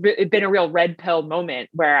me, it's been a real red pill moment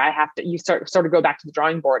where you sort of go back to the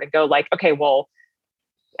drawing board and go like, okay, well,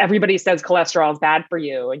 everybody says cholesterol is bad for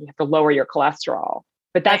you and you have to lower your cholesterol,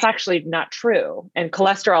 but that's actually not true. And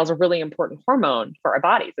cholesterol is a really important hormone for our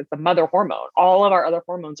bodies. It's a mother hormone. All of our other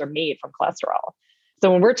hormones are made from cholesterol.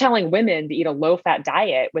 So when we're telling women to eat a low-fat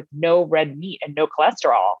diet with no red meat and no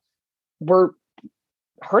cholesterol, we're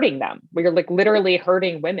hurting them. We're like literally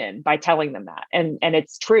hurting women by telling them that. And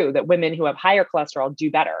it's true that women who have higher cholesterol do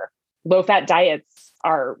better. Low-fat diets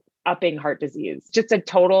are upping heart disease. Just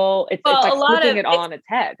it's like flipping it all on its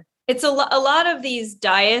head. It's a lot of these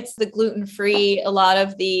diets, the gluten-free, a lot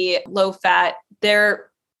of the low-fat,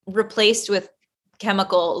 they're replaced with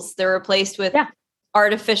chemicals. They're replaced with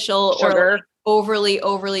artificial sugar, or like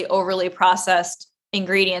overly processed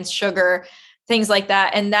ingredients, sugar, things like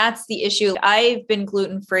that. And that's the issue. I've been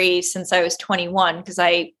gluten-free since I was 21 because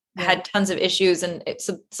I had tons of issues, and it's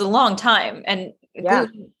a long time. And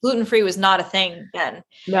gluten-free was not a thing then.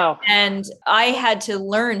 No. And I had to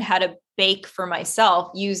learn how to bake for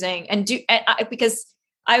myself because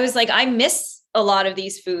I was like, I miss a lot of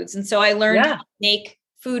these foods. And so I learned how to make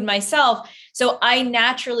food myself. So I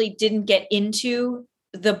naturally didn't get into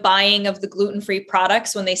the buying of the gluten-free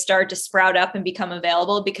products when they started to sprout up and become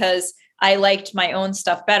available, because I liked my own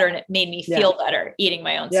stuff better and it made me feel better eating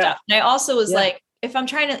my own stuff. And I also was like, if I'm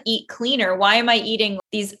trying to eat cleaner, why am I eating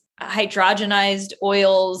these hydrogenized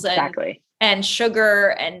oils and sugar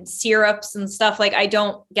and syrups and stuff? Like, I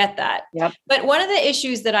don't get that. Yep. But one of the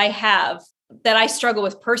issues that I have that I struggle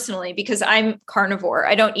with personally, because I'm carnivore,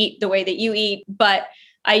 I don't eat the way that you eat, but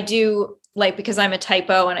I do because I'm a type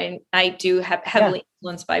O and I do have heavily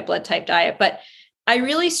influenced by blood type diet, but I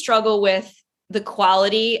really struggle with the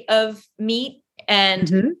quality of meat.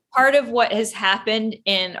 And part of what has happened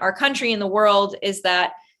in our country and the world is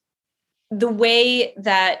that the way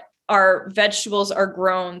that our vegetables are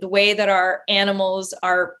grown, the way that our animals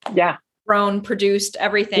are grown, produced,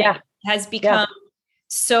 everything has become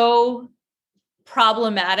so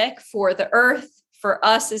problematic for the earth, for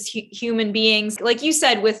us as human beings. Like you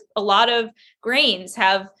said, with a lot of grains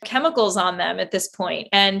have chemicals on them at this point.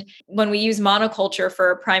 And when we use monoculture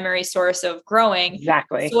for a primary source of growing,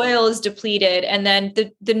 soil is depleted. And then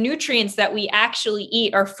the nutrients that we actually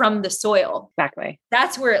eat are from the soil.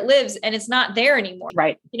 That's where it lives. And it's not there anymore.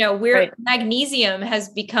 Right. Magnesium has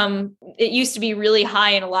become, it used to be really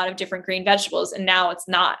high in a lot of different green vegetables, and now it's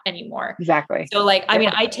not anymore. Exactly. So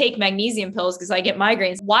I take magnesium pills because I get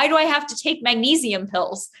migraines. Why do I have to take magnesium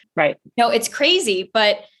pills? Right. No, it's crazy.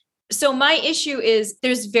 But so my issue is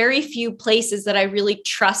there's very few places that I really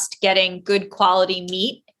trust getting good quality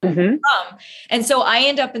meat from. And so I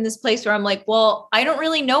end up in this place where I'm like, well, I don't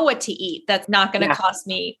really know what to eat that's not going to cost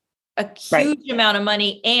me a huge amount of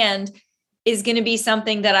money and is going to be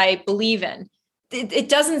something that I believe in. It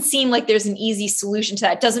doesn't seem like there's an easy solution to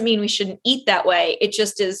that. It doesn't mean we shouldn't eat that way. It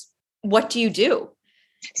just is, what do you do?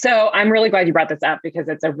 So I'm really glad you brought this up, because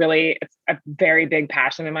it's a very big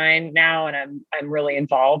passion of mine now. And I'm really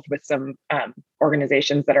involved with some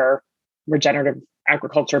organizations that are regenerative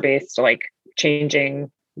agriculture based, like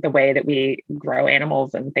changing the way that we grow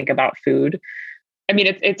animals and think about food. I mean,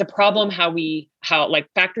 it's a problem how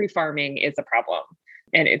factory farming is a problem,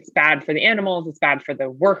 and it's bad for the animals. It's bad for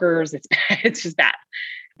the workers. It's just bad.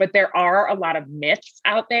 But there are a lot of myths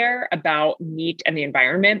out there about meat and the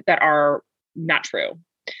environment that are not true.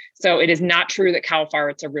 So it is not true that cow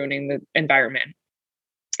farts are ruining the environment.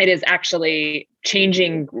 It is actually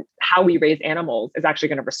changing how we raise animals is actually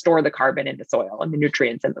going to restore the carbon in the soil and the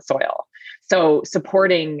nutrients in the soil. So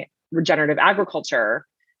supporting regenerative agriculture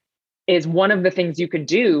is one of the things you could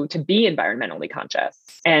do to be environmentally conscious.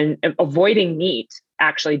 And avoiding meat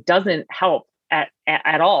actually doesn't help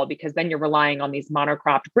at all, because then you're relying on these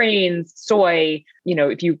monocropped grains, soy.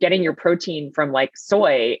 If you're getting your protein from like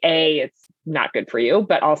soy, it's not good for you,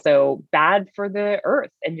 but also bad for the earth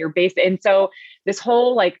and your base. And so this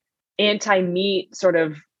whole like anti-meat sort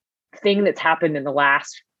of thing that's happened in the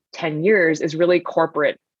last 10 years is really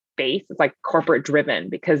corporate based. It's like corporate driven,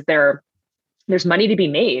 because there's money to be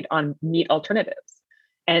made on meat alternatives.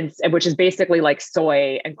 And which is basically like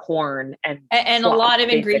soy and corn and a lot of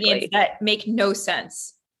ingredients that make no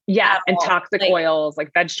sense. Yeah. And toxic oils,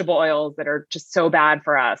 like vegetable oils that are just so bad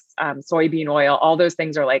for us. Soybean oil, all those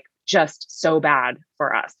things are like just so bad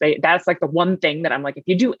for us. That's like the one thing that I'm like, if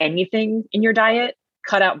you do anything in your diet,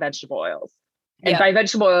 cut out vegetable oils. And by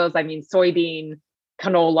vegetable oils, I mean soybean,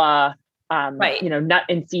 canola, nut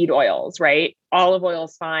and seed oils, right? Olive oil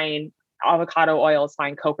is fine. Avocado oil is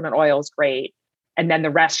fine. Coconut oil is great. And then the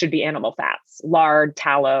rest should be animal fats, lard,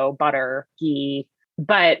 tallow, butter, ghee.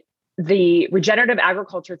 But the regenerative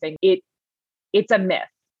agriculture thing, it's a myth.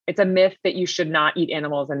 It's a myth that you should not eat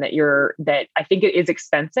animals, and that I think it is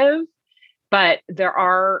expensive. But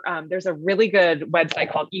there's a really good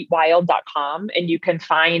website called eatwild.com, and you can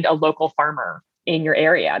find a local farmer in your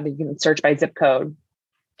area. You can search by zip code.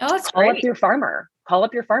 Oh, that's Call great. up your farmer.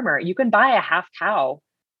 You can buy a half cow.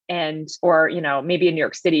 Or maybe in New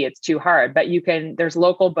York City, it's too hard, but there's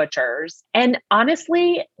local butchers. And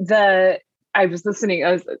honestly, someone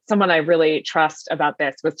I really trust about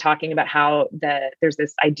this was talking about how there's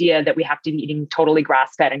this idea that we have to be eating totally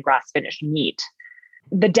grass-fed and grass-finished meat.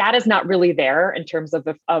 The data is not really there in terms of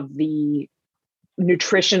the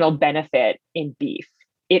nutritional benefit in beef.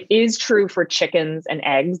 It is true for chickens and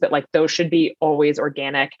eggs that like those should be always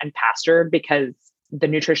organic and pastured, because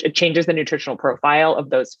it changes the nutritional profile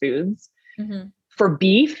of those foods. Mm-hmm. For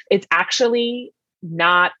beef, it's actually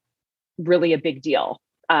not really a big deal.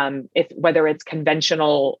 Whether it's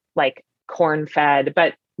conventional, like corn fed,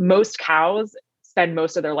 but most cows spend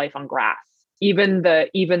most of their life on grass. Even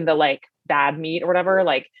the like bad meat or whatever,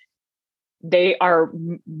 like they are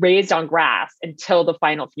raised on grass until the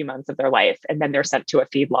final few months of their life. And then they're sent to a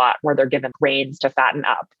feedlot where they're given grains to fatten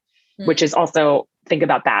up, which is also, think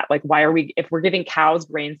about that. Like, if we're giving cows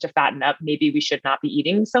grains to fatten up, maybe we should not be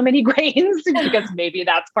eating so many grains, because maybe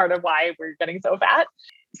that's part of why we're getting so fat.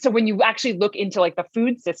 So when you actually look into like the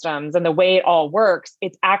food systems and the way it all works,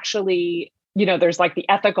 it's actually, there's like the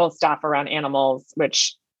ethical stuff around animals,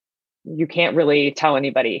 which you can't really tell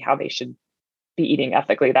anybody how they should be eating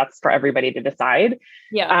ethically. That's for everybody to decide.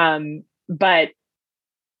 Yeah. But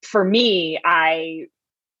for me, I've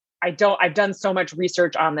done so much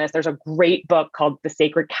research on this. There's a great book called The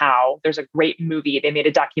Sacred Cow. There's a great movie. They made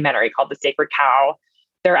a documentary called The Sacred Cow.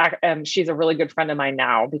 She's a really good friend of mine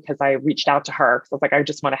now, because I reached out to her. So I was like, I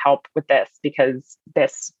just want to help with this, because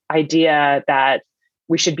this idea that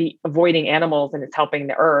we should be avoiding animals and it's helping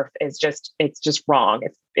the earth it's just wrong.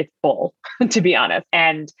 It's bull, to be honest.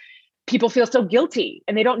 And people feel so guilty,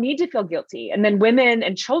 and they don't need to feel guilty. And then women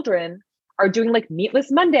and children are doing like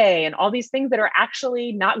Meatless Monday and all these things that are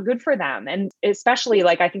actually not good for them. And especially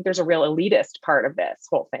like, I think there's a real elitist part of this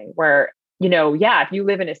whole thing where, if you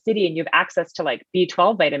live in a city and you have access to like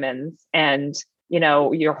B12 vitamins and,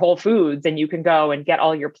 your Whole Foods, and you can go and get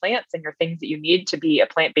all your plants and your things that you need to be a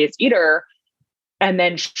plant-based eater, and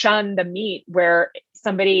then shun the meat where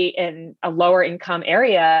somebody in a lower income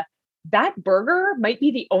area, that burger might be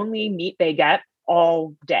the only meat they get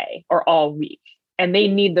all day or all week. And they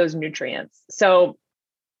need those nutrients. So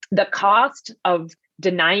the cost of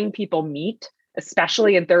denying people meat,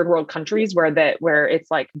 especially in third world countries where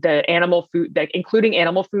it's like the animal food, including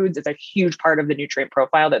animal foods, is a huge part of the nutrient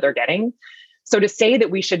profile that they're getting. So to say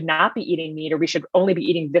that we should not be eating meat, or we should only be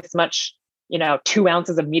eating this much, 2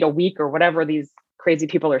 ounces of meat a week, or whatever these crazy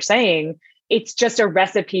people are saying, it's just a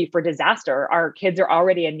recipe for disaster. Our kids are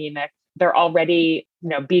already anemic. They're already,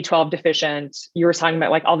 B12 deficient. You were talking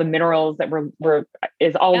about like all the minerals that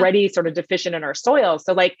is already sort of deficient in our soil.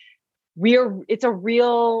 So like it's a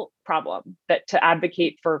real problem that to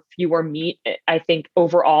advocate for fewer meat. I think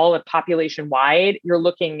overall, population wide, you're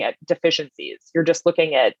looking at deficiencies. You're just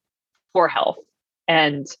looking at poor health.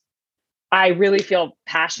 And I really feel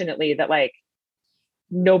passionately that like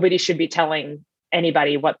nobody should be telling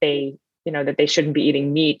anybody what that they shouldn't be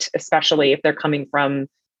eating meat, especially if they're coming from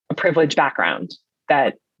a privileged background.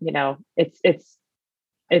 That, it's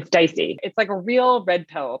dicey. It's like a real red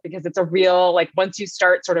pill, because it's a real, like, once you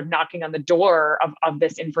start sort of knocking on the door of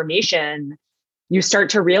this information, you start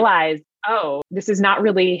to realize, oh, this is not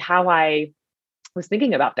really how I was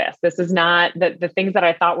thinking about this. This is not the things that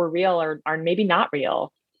I thought were real are maybe not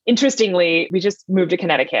real. interestingly, we just moved to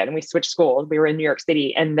Connecticut and we switched schools. We were in New York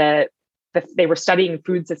City, and they were studying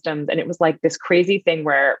food systems, and it was like this crazy thing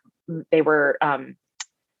where they were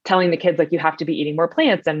telling the kids, like, you have to be eating more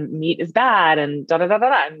plants and meat is bad and da da da da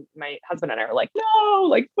da. And my husband and I were like, no,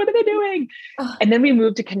 like, what are they doing? And then we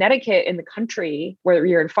moved to Connecticut in the country where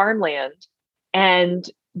you're in farmland, and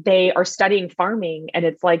they are studying farming, and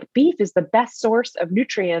it's like beef is the best source of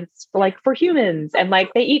nutrients for humans, and like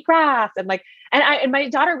they eat grass, and like, and my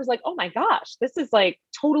daughter was like, oh my gosh, this is like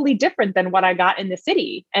totally different than what I got in the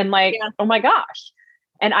city. And like, oh my gosh.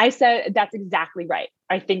 And I said, that's exactly right.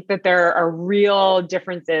 I think that there are real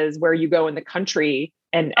differences where you go in the country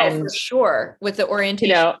and for sure, with the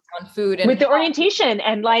orientation on food and with the orientation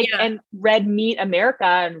and like, and red meat America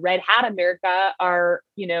and red hat America are,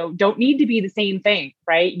 don't need to be the same thing,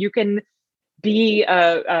 right? You can be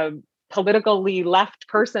a politically left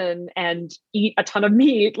person and eat a ton of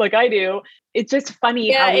meat like I do. It's just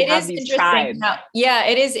funny how we have these tribes.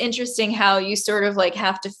 It is interesting how you sort of like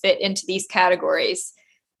have to fit into these categories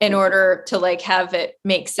in order to like have it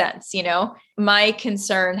make sense. My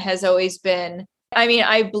concern has always been,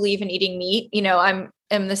 I believe in eating meat, I'm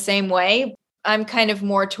the same way. I'm kind of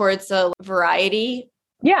more towards the variety.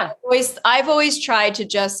 Yeah. I've always tried to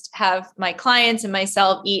just have my clients and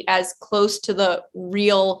myself eat as close to the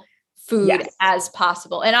real food as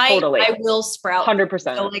possible. And I will sprout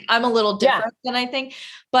 100%. So like I'm a little different than I think,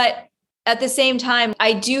 but at the same time,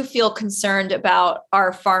 I do feel concerned about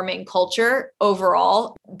our farming culture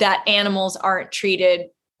overall, that animals aren't treated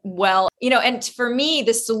well, and for me,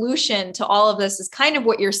 the solution to all of this is kind of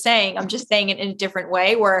what you're saying. I'm just saying it in a different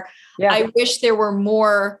way, where I wish there were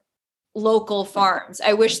more local farms.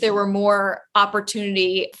 I wish there were more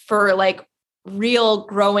opportunity for like real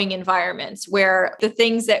growing environments where the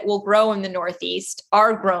things that will grow in the Northeast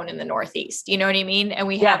are grown in the Northeast. You know what I mean? And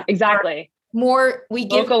we have exactly more, we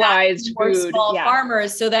give localized more food, small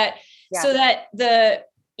farmers so that the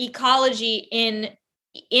ecology in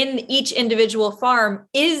each individual farm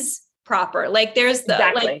is proper. Like there's the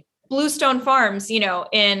like Bluestone Farms,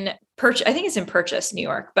 in Purchase, I think it's in Purchase, New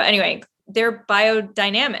York. But anyway, they're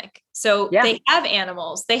biodynamic. So they have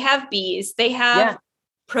animals, they have bees, they have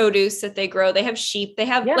produce that they grow, they have sheep, they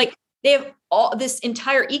have they have all this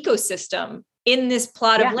entire ecosystem in this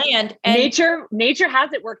plot of land. And nature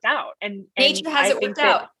has it worked out. And nature has it worked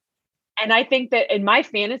out. And I think that in my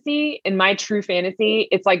true fantasy,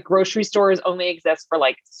 it's like grocery stores only exist for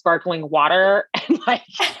like sparkling water and like,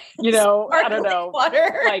 I don't know,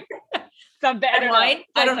 water, like some better wine.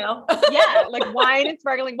 I don't know. Like wine and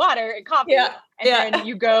sparkling water and coffee. And then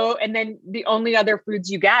you go, and then the only other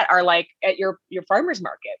foods you get are like at your farmer's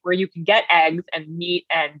market, where you can get eggs and meat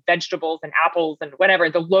and vegetables and apples and whatever,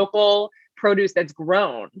 the local produce that's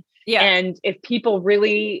grown. Yeah. And if people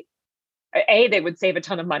really, they would save a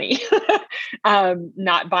ton of money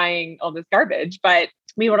not buying all this garbage, but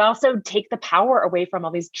we would also take the power away from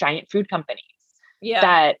all these giant food companies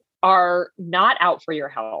that are not out for your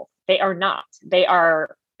health. They are not. They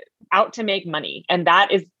are out to make money. And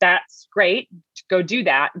that's great to go do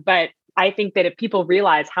that. But I think that if people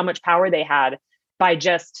realize how much power they had by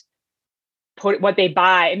just put what they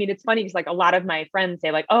buy. I mean, it's funny because like a lot of my friends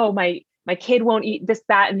say like, oh, my kid won't eat this,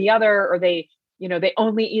 that, and the other, or they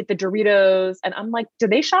only eat the Doritos. And I'm like, do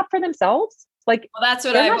they shop for themselves? Like, well, that's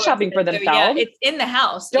what they're not shopping for themselves. Yeah, it's in the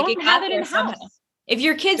house. Don't have it in house. If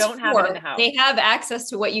your kids don't have it in the house, they have access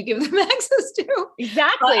to what you give them access to.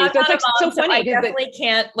 Exactly. So it's like so funny. I definitely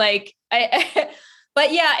can't like,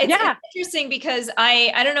 but yeah, it's interesting because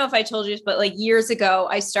I don't know if I told you this, but like years ago,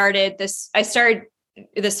 I started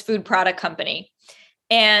this food product company.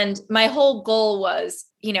 And my whole goal was,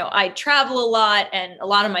 I travel a lot and a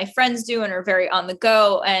lot of my friends do and are very on the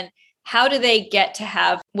go. And how do they get to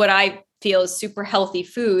have what I feel is super healthy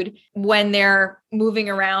food when they're moving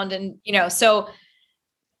around? And, so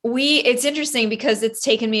it's interesting because it's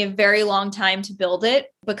taken me a very long time to build it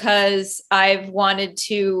because I've wanted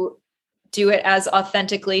to do it as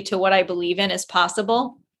authentically to what I believe in as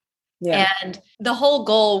possible. Yeah. And the whole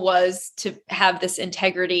goal was to have this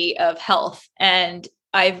integrity of health. And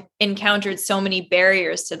I've encountered so many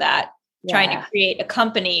barriers to that, trying to create a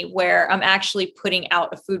company where I'm actually putting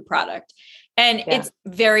out a food product. And it's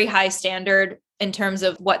very high standard in terms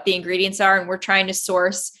of what the ingredients are. And we're trying to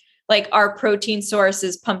source, like our protein source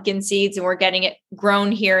is pumpkin seeds, and we're getting it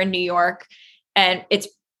grown here in New York. And it's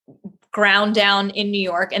ground down in New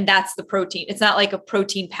York. And that's the protein. It's not like a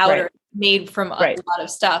protein powder made from a lot of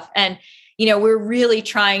stuff. And we're really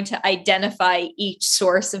trying to identify each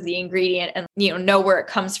source of the ingredient and, know where it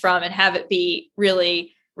comes from and have it be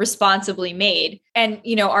really responsibly made. And,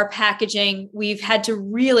 our packaging, we've had to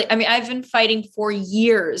really, I've been fighting for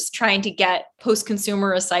years trying to get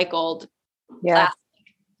post-consumer recycled plastic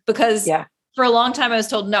because for a long time I was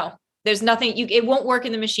told, no, there's nothing, it won't work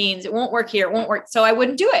in the machines. It won't work here. It won't work. So I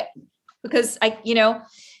wouldn't do it because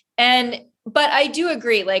but I do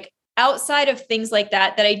agree, like outside of things like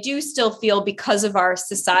that I do still feel because of our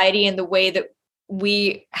society and the way that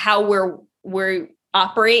how we're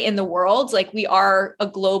operate in the world, like we are a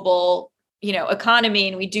global, economy,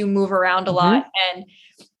 and we do move around a lot. And,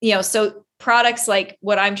 so products like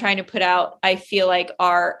what I'm trying to put out, I feel like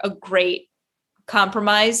are a great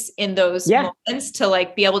compromise in those moments to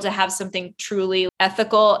like be able to have something truly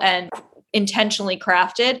ethical and intentionally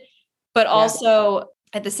crafted, but also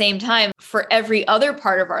at the same time, for every other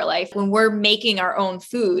part of our life, when we're making our own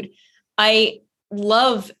food, I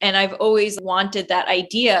love, and I've always wanted that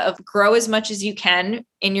idea of grow as much as you can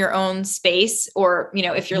in your own space, or,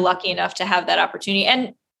 if you're lucky enough to have that opportunity.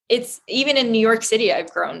 And it's even in New York City,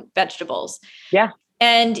 I've grown vegetables.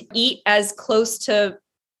 And eat as close to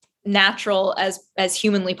natural as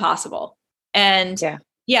humanly possible. And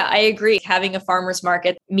I agree. Having a farmer's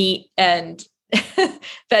market, meat and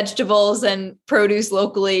vegetables and produce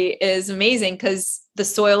locally is amazing because the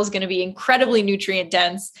soil is going to be incredibly nutrient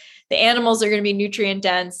dense. The animals are going to be nutrient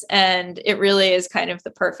dense, and it really is kind of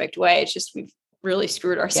the perfect way. It's just, we've really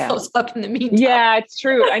screwed ourselves up in the meantime. Yeah, it's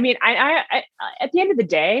true. I at the end of the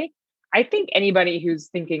day, I think anybody who's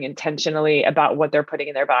thinking intentionally about what they're putting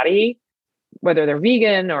in their body, whether they're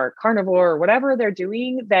vegan or carnivore or whatever they're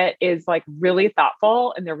doing, that is like really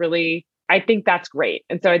thoughtful, and I think that's great.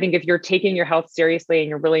 And so I think if you're taking your health seriously and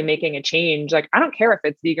you're really making a change, like, I don't care if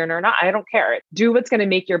it's vegan or not, I don't care. Do what's going to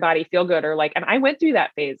make your body feel good. Or like, and I went through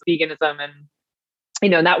that phase, veganism, and,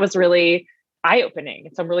 that was really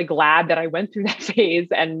eye-opening. So I'm really glad that I went through that phase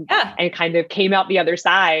and kind of came out the other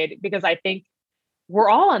side, because I think we're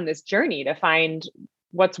all on this journey to find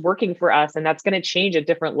what's working for us. And that's going to change at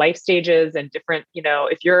different life stages and different,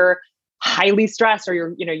 if you're highly stressed or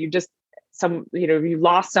you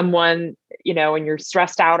lost someone, and you're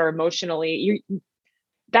stressed out or emotionally,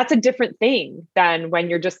 that's a different thing than when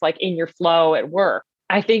you're just like in your flow at work.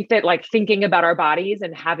 I think that like thinking about our bodies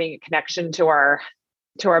and having a connection to our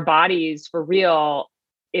bodies for real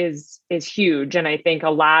is huge. And I think a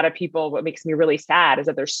lot of people, what makes me really sad is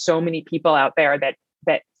that there's so many people out there that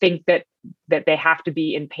think that they have to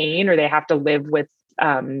be in pain, or they have to live with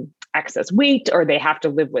excess weight, or they have to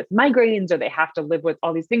live with migraines, or they have to live with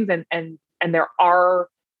all these things. And there are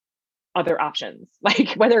other options, like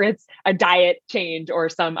whether it's a diet change or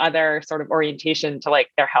some other sort of orientation to like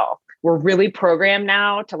their health. We're really programmed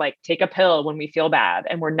now to like take a pill when we feel bad,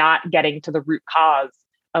 and we're not getting to the root cause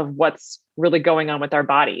of what's really going on with our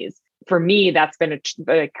bodies. For me, that's been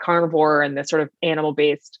a carnivore and the sort of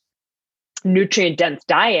animal-based nutrient dense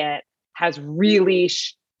diet has really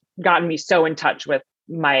gotten me so in touch with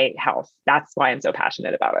my health. That's why I'm so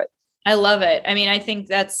passionate about it. I love it. I think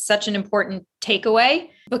that's such an important takeaway,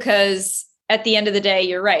 because at the end of the day,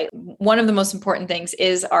 you're right. One of the most important things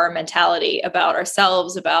is our mentality about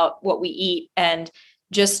ourselves, about what we eat, and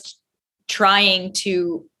just trying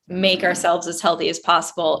to make ourselves as healthy as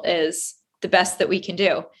possible is the best that we can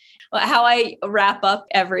do. Well, how I wrap up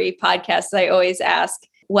every podcast, I always ask,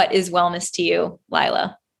 what is wellness to you,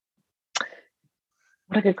 Lila?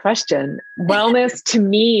 What a good question. Wellness to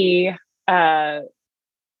me, I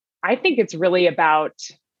think it's really about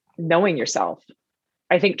knowing yourself.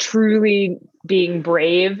 I think truly being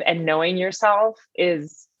brave and knowing yourself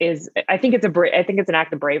is I think it's an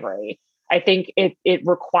act of bravery. I think it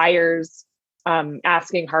requires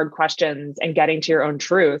asking hard questions and getting to your own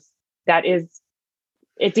truth.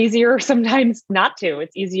 It's easier sometimes not to.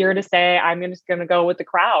 It's easier to say, I'm just going to go with the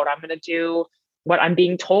crowd. I'm going to do what I'm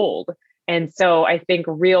being told. And so I think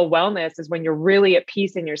real wellness is when you're really at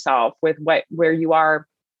peace in yourself with where you are,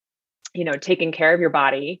 taking care of your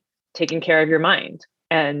body, taking care of your mind.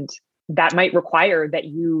 And that might require that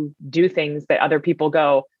you do things that other people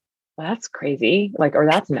go, well, that's crazy, like, or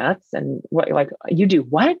that's nuts. And what, like, you do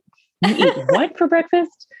what? You eat what for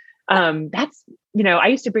breakfast? That's, I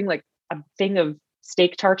used to bring like a thing of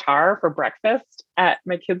steak tartare for breakfast at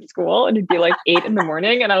my kids' school, and it'd be like 8 a.m.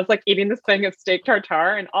 and I was like eating this thing of steak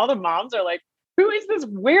tartare, and all the moms are like, who is this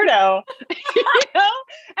weirdo? And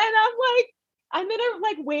I'm like, I'm going to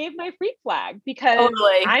like wave my freak flag, because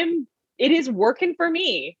totally. It is working for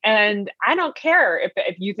me. And I don't care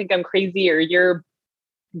if you think I'm crazy, or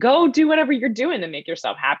go do whatever you're doing to make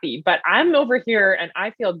yourself happy. But I'm over here and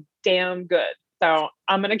I feel damn good. So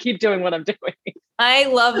I'm going to keep doing what I'm doing. I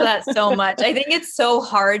love that so much. I think it's so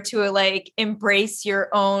hard to like embrace your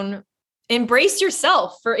own embrace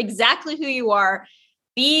yourself for exactly who you are.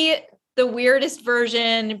 Be the weirdest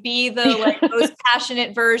version, be the like most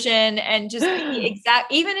passionate version, and just be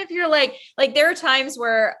exact. Even if you're like there are times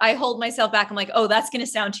where I hold myself back. I'm like, oh, that's going to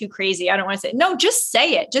sound too crazy. I don't want to say it. No, just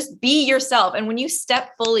say it. Just be yourself. And when you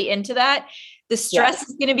step fully into that, the stress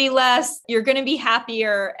is going to be less. You're going to be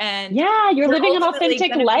happier. And you're living an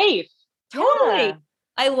authentic life. Totally. Yeah.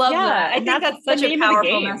 I love that. I think that's such a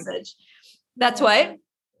powerful message. That's what?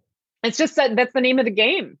 It's just that's the name of the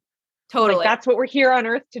game. Totally. Like, that's what we're here on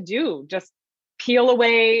earth to do. Just peel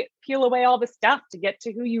away all the stuff to get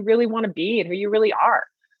to who you really want to be and who you really are.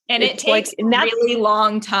 And it takes a really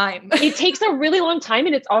long time. It takes a really long time.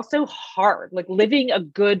 And it's also hard. Like, living a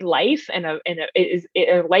good life and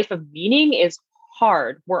a life of meaning is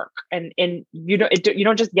hard work. And you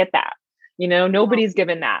don't just get that, nobody's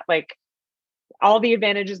given that. Like, all the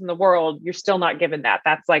advantages in the world, you're still not given that.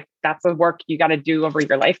 That's the work you got to do over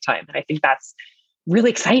your lifetime. And I think that's really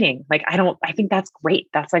exciting. Like, I think that's great.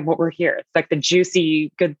 That's like what we're here. It's like the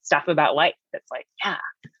juicy, good stuff about life. It's like, yeah.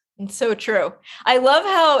 It's so true. I love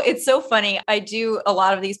how it's so funny. I do a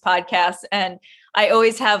lot of these podcasts and I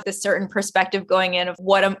always have this certain perspective going in of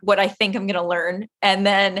what I think I'm going to learn. And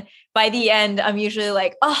then by the end, I'm usually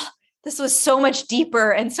like, oh, this was so much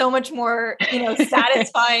deeper and so much more,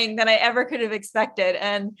 satisfying than I ever could have expected.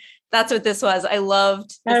 And that's what this was. I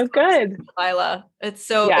loved this. Oh, good. Lila. It's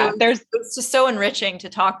so, it's just so enriching to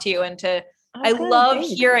talk to you and to, I love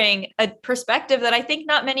hearing a perspective that I think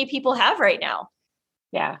not many people have right now.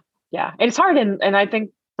 Yeah. Yeah. And it's hard. And I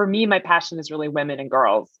think for me, my passion is really women and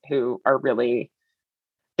girls who are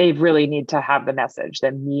they really need to have the message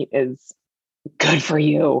that meat is good for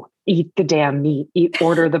you. Eat the damn meat,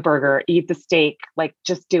 order the burger, eat the steak, like,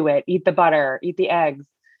 just do it, eat the butter, eat the eggs,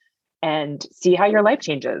 and see how your life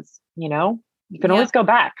changes. You can always go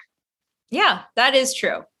back. Yeah, that is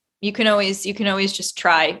true. You can always just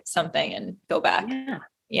try something and go back.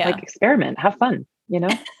 Yeah. Like, experiment, have fun,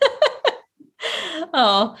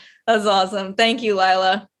 Oh, that's awesome. Thank you,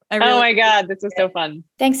 Lila. Oh my God, this was so fun.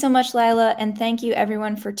 Thanks so much, Lila. And thank you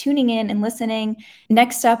everyone for tuning in and listening.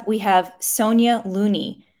 Next up, we have Sonia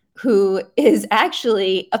Looney, who is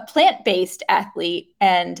actually a plant-based athlete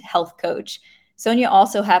and health coach. Sonia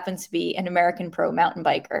also happens to be an American pro mountain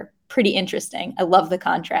biker. Pretty interesting. I love the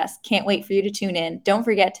contrast. Can't wait for you to tune in. Don't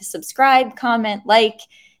forget to subscribe, comment, like,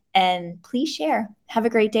 and please share. Have a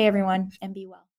great day, everyone, and be well.